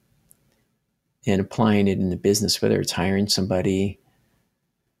there, and applying it in the business, whether it's hiring somebody.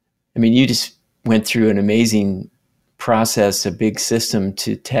 I mean, you just went through an amazing process, a big system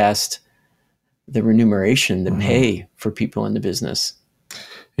to test the remuneration, the pay for people in the business.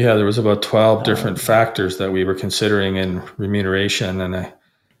 Yeah, there was about 12 different factors that we were considering in remuneration. And I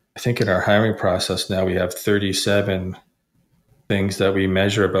think in our hiring process now we have 37 things that we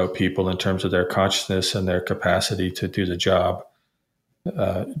measure about people in terms of their consciousness and their capacity to do the job.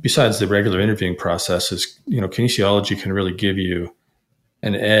 Besides the regular interviewing processes, kinesiology can really give you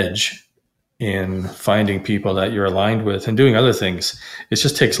an edge in finding people that you're aligned with and doing other things. It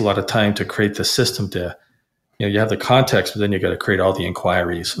just takes a lot of time to create the system to, you have the context, but then you got to create all the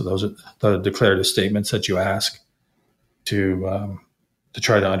inquiries. So those are the declarative statements that you ask to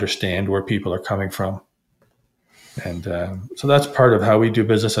try to understand where people are coming from. And so that's part of how we do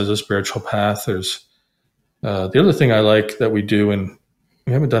business as a spiritual path. There's the other thing I like that we do, and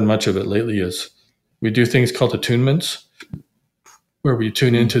we haven't done much of it lately, is we do things called attunements, where we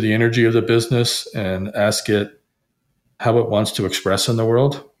tune into the energy of the business and ask it how it wants to express in the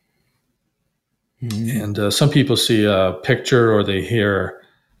world. And some people see a picture, or they hear,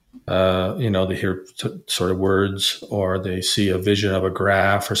 sort of words, or they see a vision of a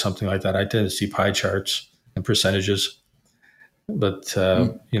graph or something like that. I tend to see pie charts and percentages. But,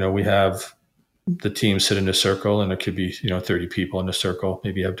 we have the team sit in a circle, and it could be 30 people in a circle.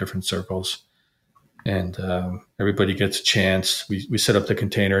 Maybe you have different circles, and everybody gets a chance. We set up the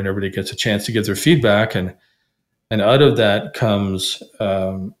container, and everybody gets a chance to give their feedback, and out of that comes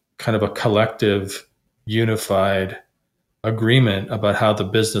kind of a collective, unified agreement about how the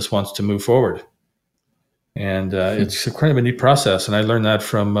business wants to move forward. And it's kind of a neat process. And I learned that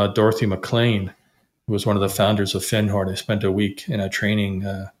from Dorothy McLean, who was one of the founders of Finhorn. I spent a week in a training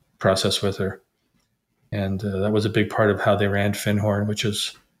process with her. And that was a big part of how they ran Finhorn, which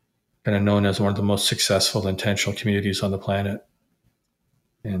is kind of known as one of the most successful intentional communities on the planet.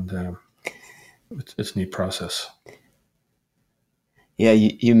 And it's a neat process. Yeah,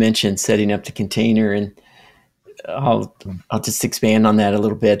 you mentioned setting up the container, and I'll just expand on that a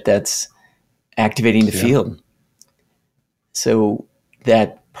little bit. That's activating the field. So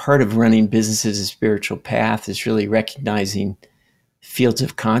that part of running business as a spiritual path is really recognizing fields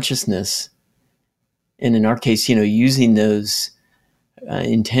of consciousness. And in our case, using those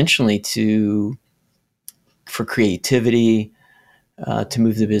intentionally for creativity, to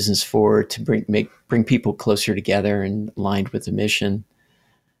move the business forward, to bring people closer together and aligned with the mission.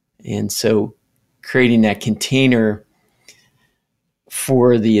 And so creating that container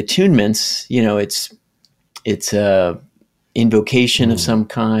for the attunements, it's a invocation of some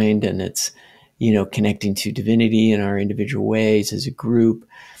kind, and it's, connecting to divinity in our individual ways as a group.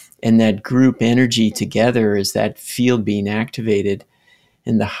 And that group energy together is that field being activated.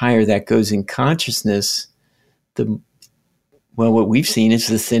 And the higher that goes in consciousness, what we've seen is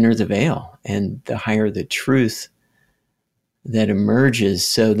the thinner the veil, and the higher the truth that emerges.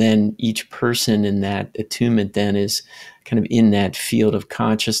 So then each person in that attunement then is kind of in that field of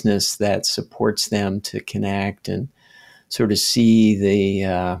consciousness that supports them to connect and sort of see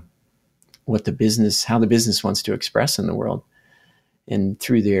how the business wants to express in the world, and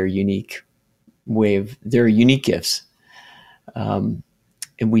through their unique their unique gifts. And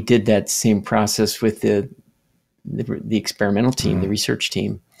we did that same process with the experimental team, the research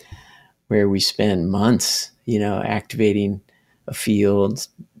team, where we spend months, activating a field,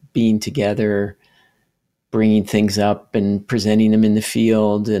 being together, bringing things up and presenting them in the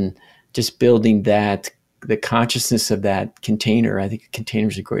field, and just building the consciousness of that container. I think a container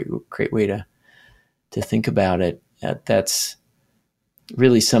is a great way to think about it. That's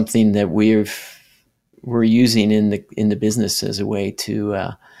really something that we're using in the business as a way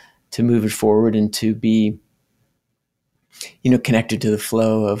to move it forward and to be, connected to the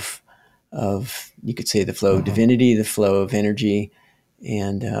flow of you could say the flow of divinity, the flow of energy,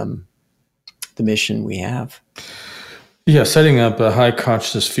 and the mission we have. Yeah, setting up a high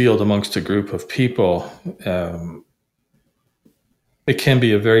consciousness field amongst a group of people, it can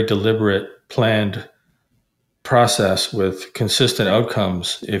be a very deliberate, planned process with consistent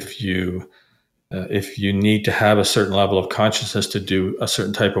outcomes if you need to have a certain level of consciousness to do a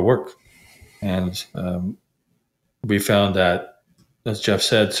certain type of work. And we found that, as Jeff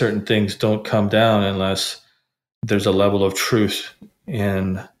said, certain things don't come down unless there's a level of truth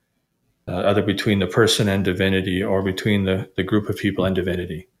in either between the person and divinity, or between the group of people and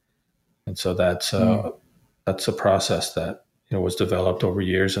divinity. And so that's a process that was developed over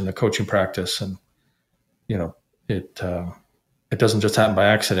years in the coaching practice, and it doesn't just happen by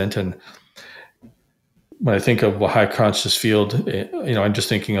accident. And when I think of a high conscious field, I'm just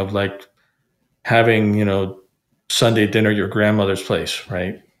thinking of like having Sunday dinner at your grandmother's place,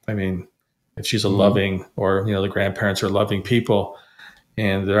 right? I mean, if she's a loving, or the grandparents are loving people,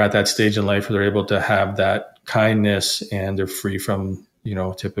 and they're at that stage in life where they're able to have that kindness, and they're free from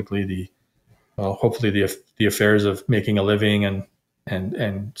typically hopefully the affairs of making a living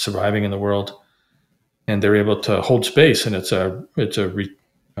and surviving in the world, and they're able to hold space, and it's a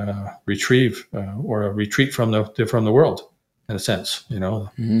retrieve or a retreat from the world, in a sense,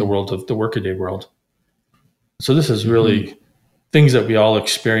 the world of the workaday world. So this is really things that we all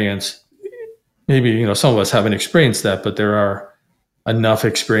experience. Maybe some of us haven't experienced that, but there are enough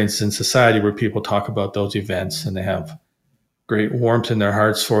experiences in society where people talk about those events, and they have great warmth in their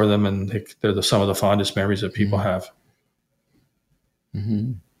hearts for them, and they're some of the fondest memories that people have.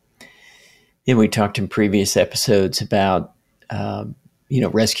 Mm-hmm. Yeah, we talked in previous episodes about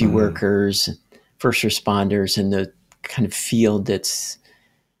rescue workers, first responders, and the kind of field that's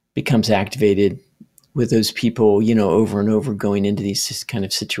becomes activated with those people, over and over, going into these kind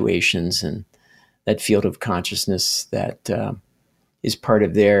of situations, and that field of consciousness that is part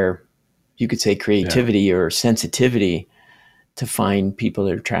of their, you could say, creativity or sensitivity to find people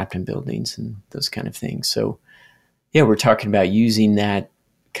that are trapped in buildings and those kind of things. So, yeah, we're talking about using that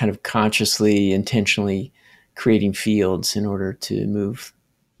kind of consciously, intentionally creating fields in order to move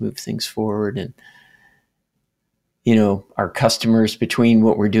move things forward. And, our customers, between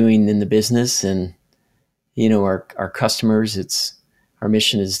what we're doing in the business and, our customers, our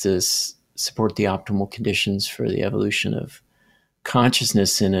mission is to support the optimal conditions for the evolution of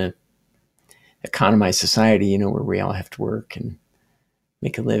consciousness in a economized society, where we all have to work and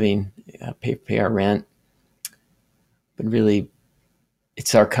make a living, pay our rent. But really,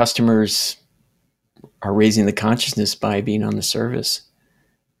 it's our customers are raising the consciousness by being on the service,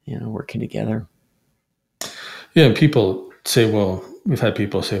 working together. Yeah, and people say, well, we've had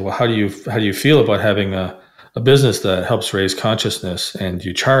people say, well, how do you feel about having a business that helps raise consciousness and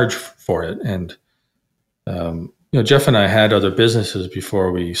you charge for it? And Jeff and I had other businesses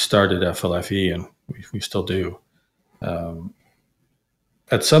before we started FLFE, and we still do.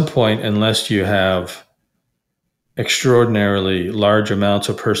 At some point, unless you have extraordinarily large amounts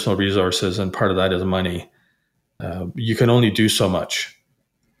of personal resources, and part of that is money, you can only do so much.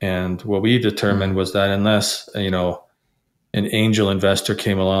 And what we determined was that unless, an angel investor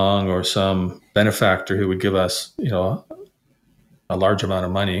came along or some benefactor who would give us, a large amount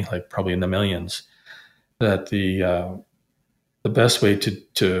of money, like probably in the millions, that the best way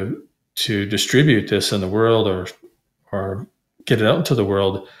to distribute this in the world or get it out into the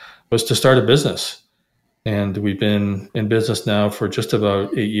world was to start a business. And we've been in business now for just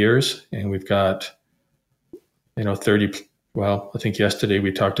about 8 years, and we've got 30. Well, I think yesterday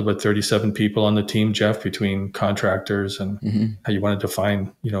we talked about 37 people on the team, Jeff, between contractors and how you want to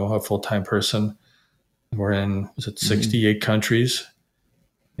define, a full-time person. We're in, 68 countries.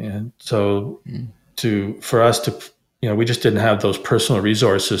 And so for us to, we just didn't have those personal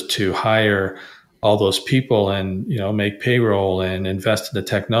resources to hire all those people and, make payroll and invest in the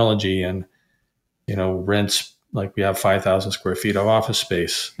technology and, rents, like we have 5,000 square feet of office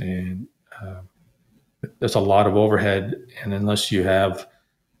space, and there's a lot of overhead. And unless you have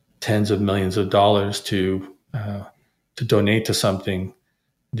tens of millions of dollars to donate to something,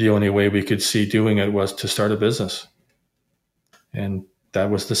 the only way we could see doing it was to start a business. And that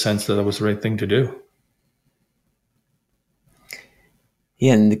was the sense that it was the right thing to do.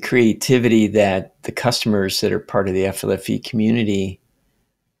 Yeah, and the creativity that the customers that are part of the FLFE community,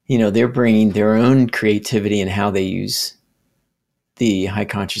 they're bringing their own creativity in how they use the high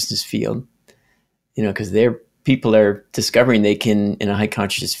consciousness field, because people are discovering they can, in a high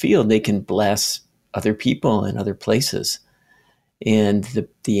consciousness field, they can bless other people in other places. And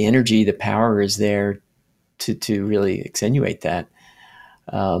the energy, the power is there to really accentuate that.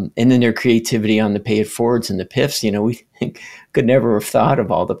 And then their creativity on the pay it forwards and the PIFs, we could never have thought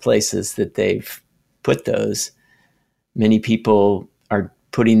of all the places that they've put those. Many people are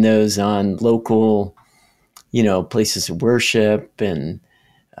putting those on local, places of worship and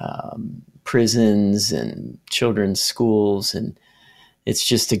prisons and children's schools. And it's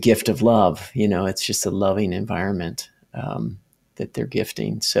just a gift of love. It's just a loving environment that they're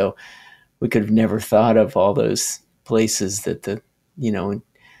gifting. So we could have never thought of all those places that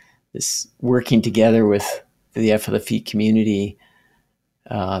this working together with the FLFE community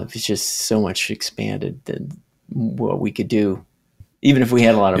is just so much expanded than what we could do, even if we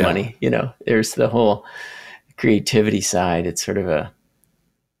had a lot of money. There's the whole creativity side. It's sort of a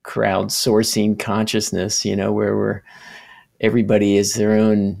crowdsourcing consciousness, where everybody is their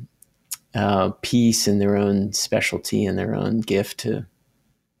own piece and their own specialty and their own gift to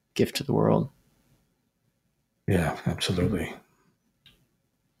the world. Yeah, absolutely.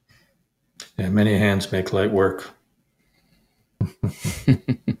 Yeah, many hands make light work.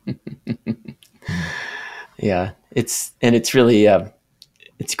 Yeah, it's really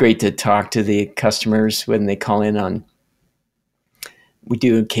it's great to talk to the customers when they call in on. We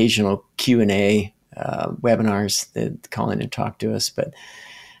do occasional Q&A webinars that call in and talk to us,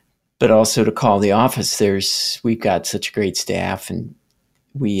 but also to call the office. We've got such a great staff, and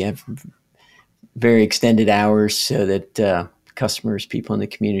we have very extended hours so that customers, people in the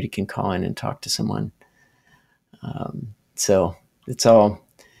community can call in and talk to someone. So it's all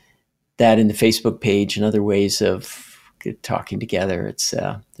that in the Facebook page and other ways of talking together. It's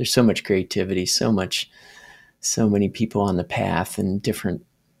there's so much creativity, so many people on the path in different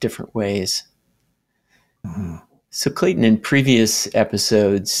ways. Mm-hmm. So Clayton, in previous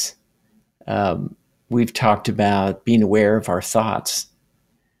episodes, we've talked about being aware of our thoughts.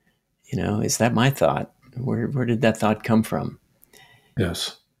 Is that my thought? Where did that thought come from?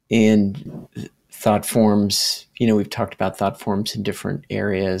 Yes. And thought forms, we've talked about thought forms in different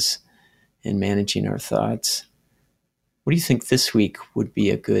areas and managing our thoughts. What do you think this week would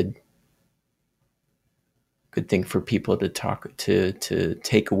be a good thing for people to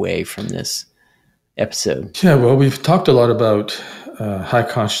take away from this episode? Yeah, well, we've talked a lot about high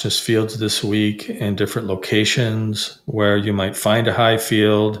consciousness fields this week in different locations where you might find a high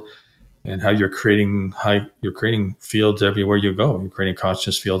field, and how you're creating fields everywhere you go. You're creating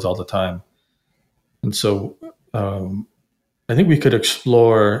consciousness fields all the time. And so I think we could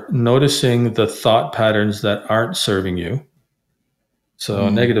explore noticing the thought patterns that aren't serving you. So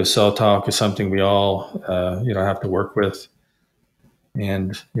negative self-talk is something we all have to work with.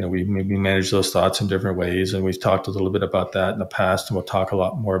 And, we maybe manage those thoughts in different ways. And we've talked a little bit about that in the past, and we'll talk a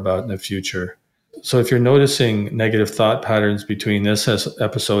lot more about in the future. So if you're noticing negative thought patterns between this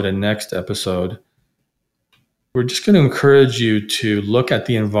episode and next episode, we're just going to encourage you to look at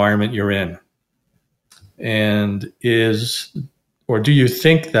the environment you're in. And do you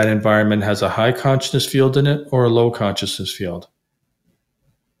think that environment has a high consciousness field in it or a low consciousness field?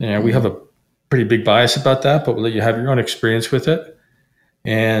 We have a pretty big bias about that, but we'll let you have your own experience with it.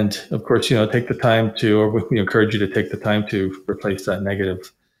 And of course, take the time we encourage you to take the time to replace that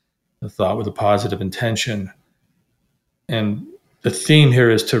negative thought with a positive intention. And the theme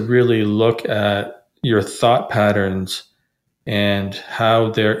here is to really look at your thought patterns and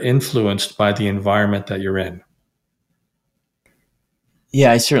how they're influenced by the environment that you're in.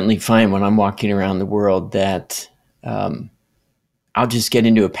 Yeah, I certainly find when I'm walking around the world that I'll just get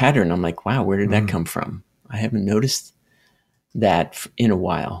into a pattern. I'm like, wow, where did that come from? I haven't noticed that in a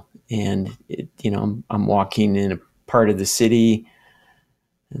while. And, I'm walking in a part of the city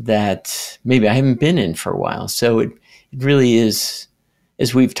that maybe I haven't been in for a while. So it really is,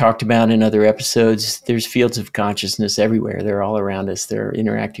 as we've talked about in other episodes, there's fields of consciousness everywhere. They're all around us. They're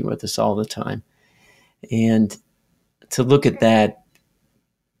interacting with us all the time. And to look at that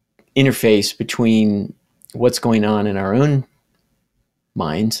interface between what's going on in our own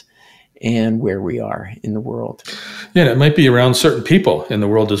minds and where we are in the world. Yeah, it might be around certain people in the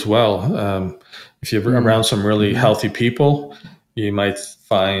world as well. If you're around some really healthy people, you might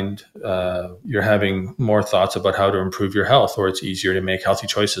find you're having more thoughts about how to improve your health, or it's easier to make healthy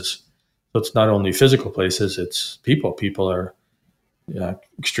choices. So it's not only physical places, it's people. People are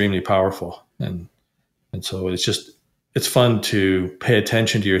extremely powerful. And so it's fun to pay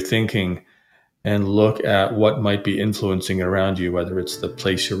attention to your thinking and look at what might be influencing around you, whether it's the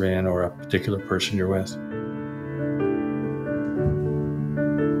place you're in or a particular person you're with.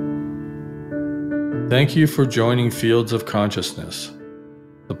 Thank you for joining Fields of Consciousness,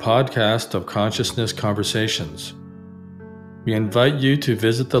 the podcast of consciousness conversations. We invite you to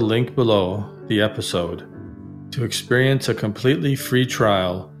visit the link below the episode to experience a completely free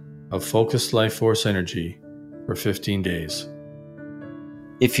trial of Focused Life Force Energy for 15 days.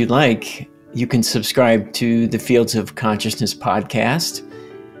 If you'd like, you can subscribe to the Fields of Consciousness podcast,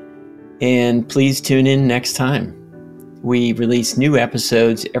 and please tune in next time. We release new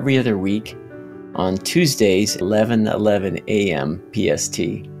episodes every other week on Tuesdays, 11:11 a.m.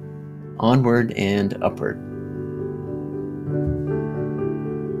 PST. Onward and upward.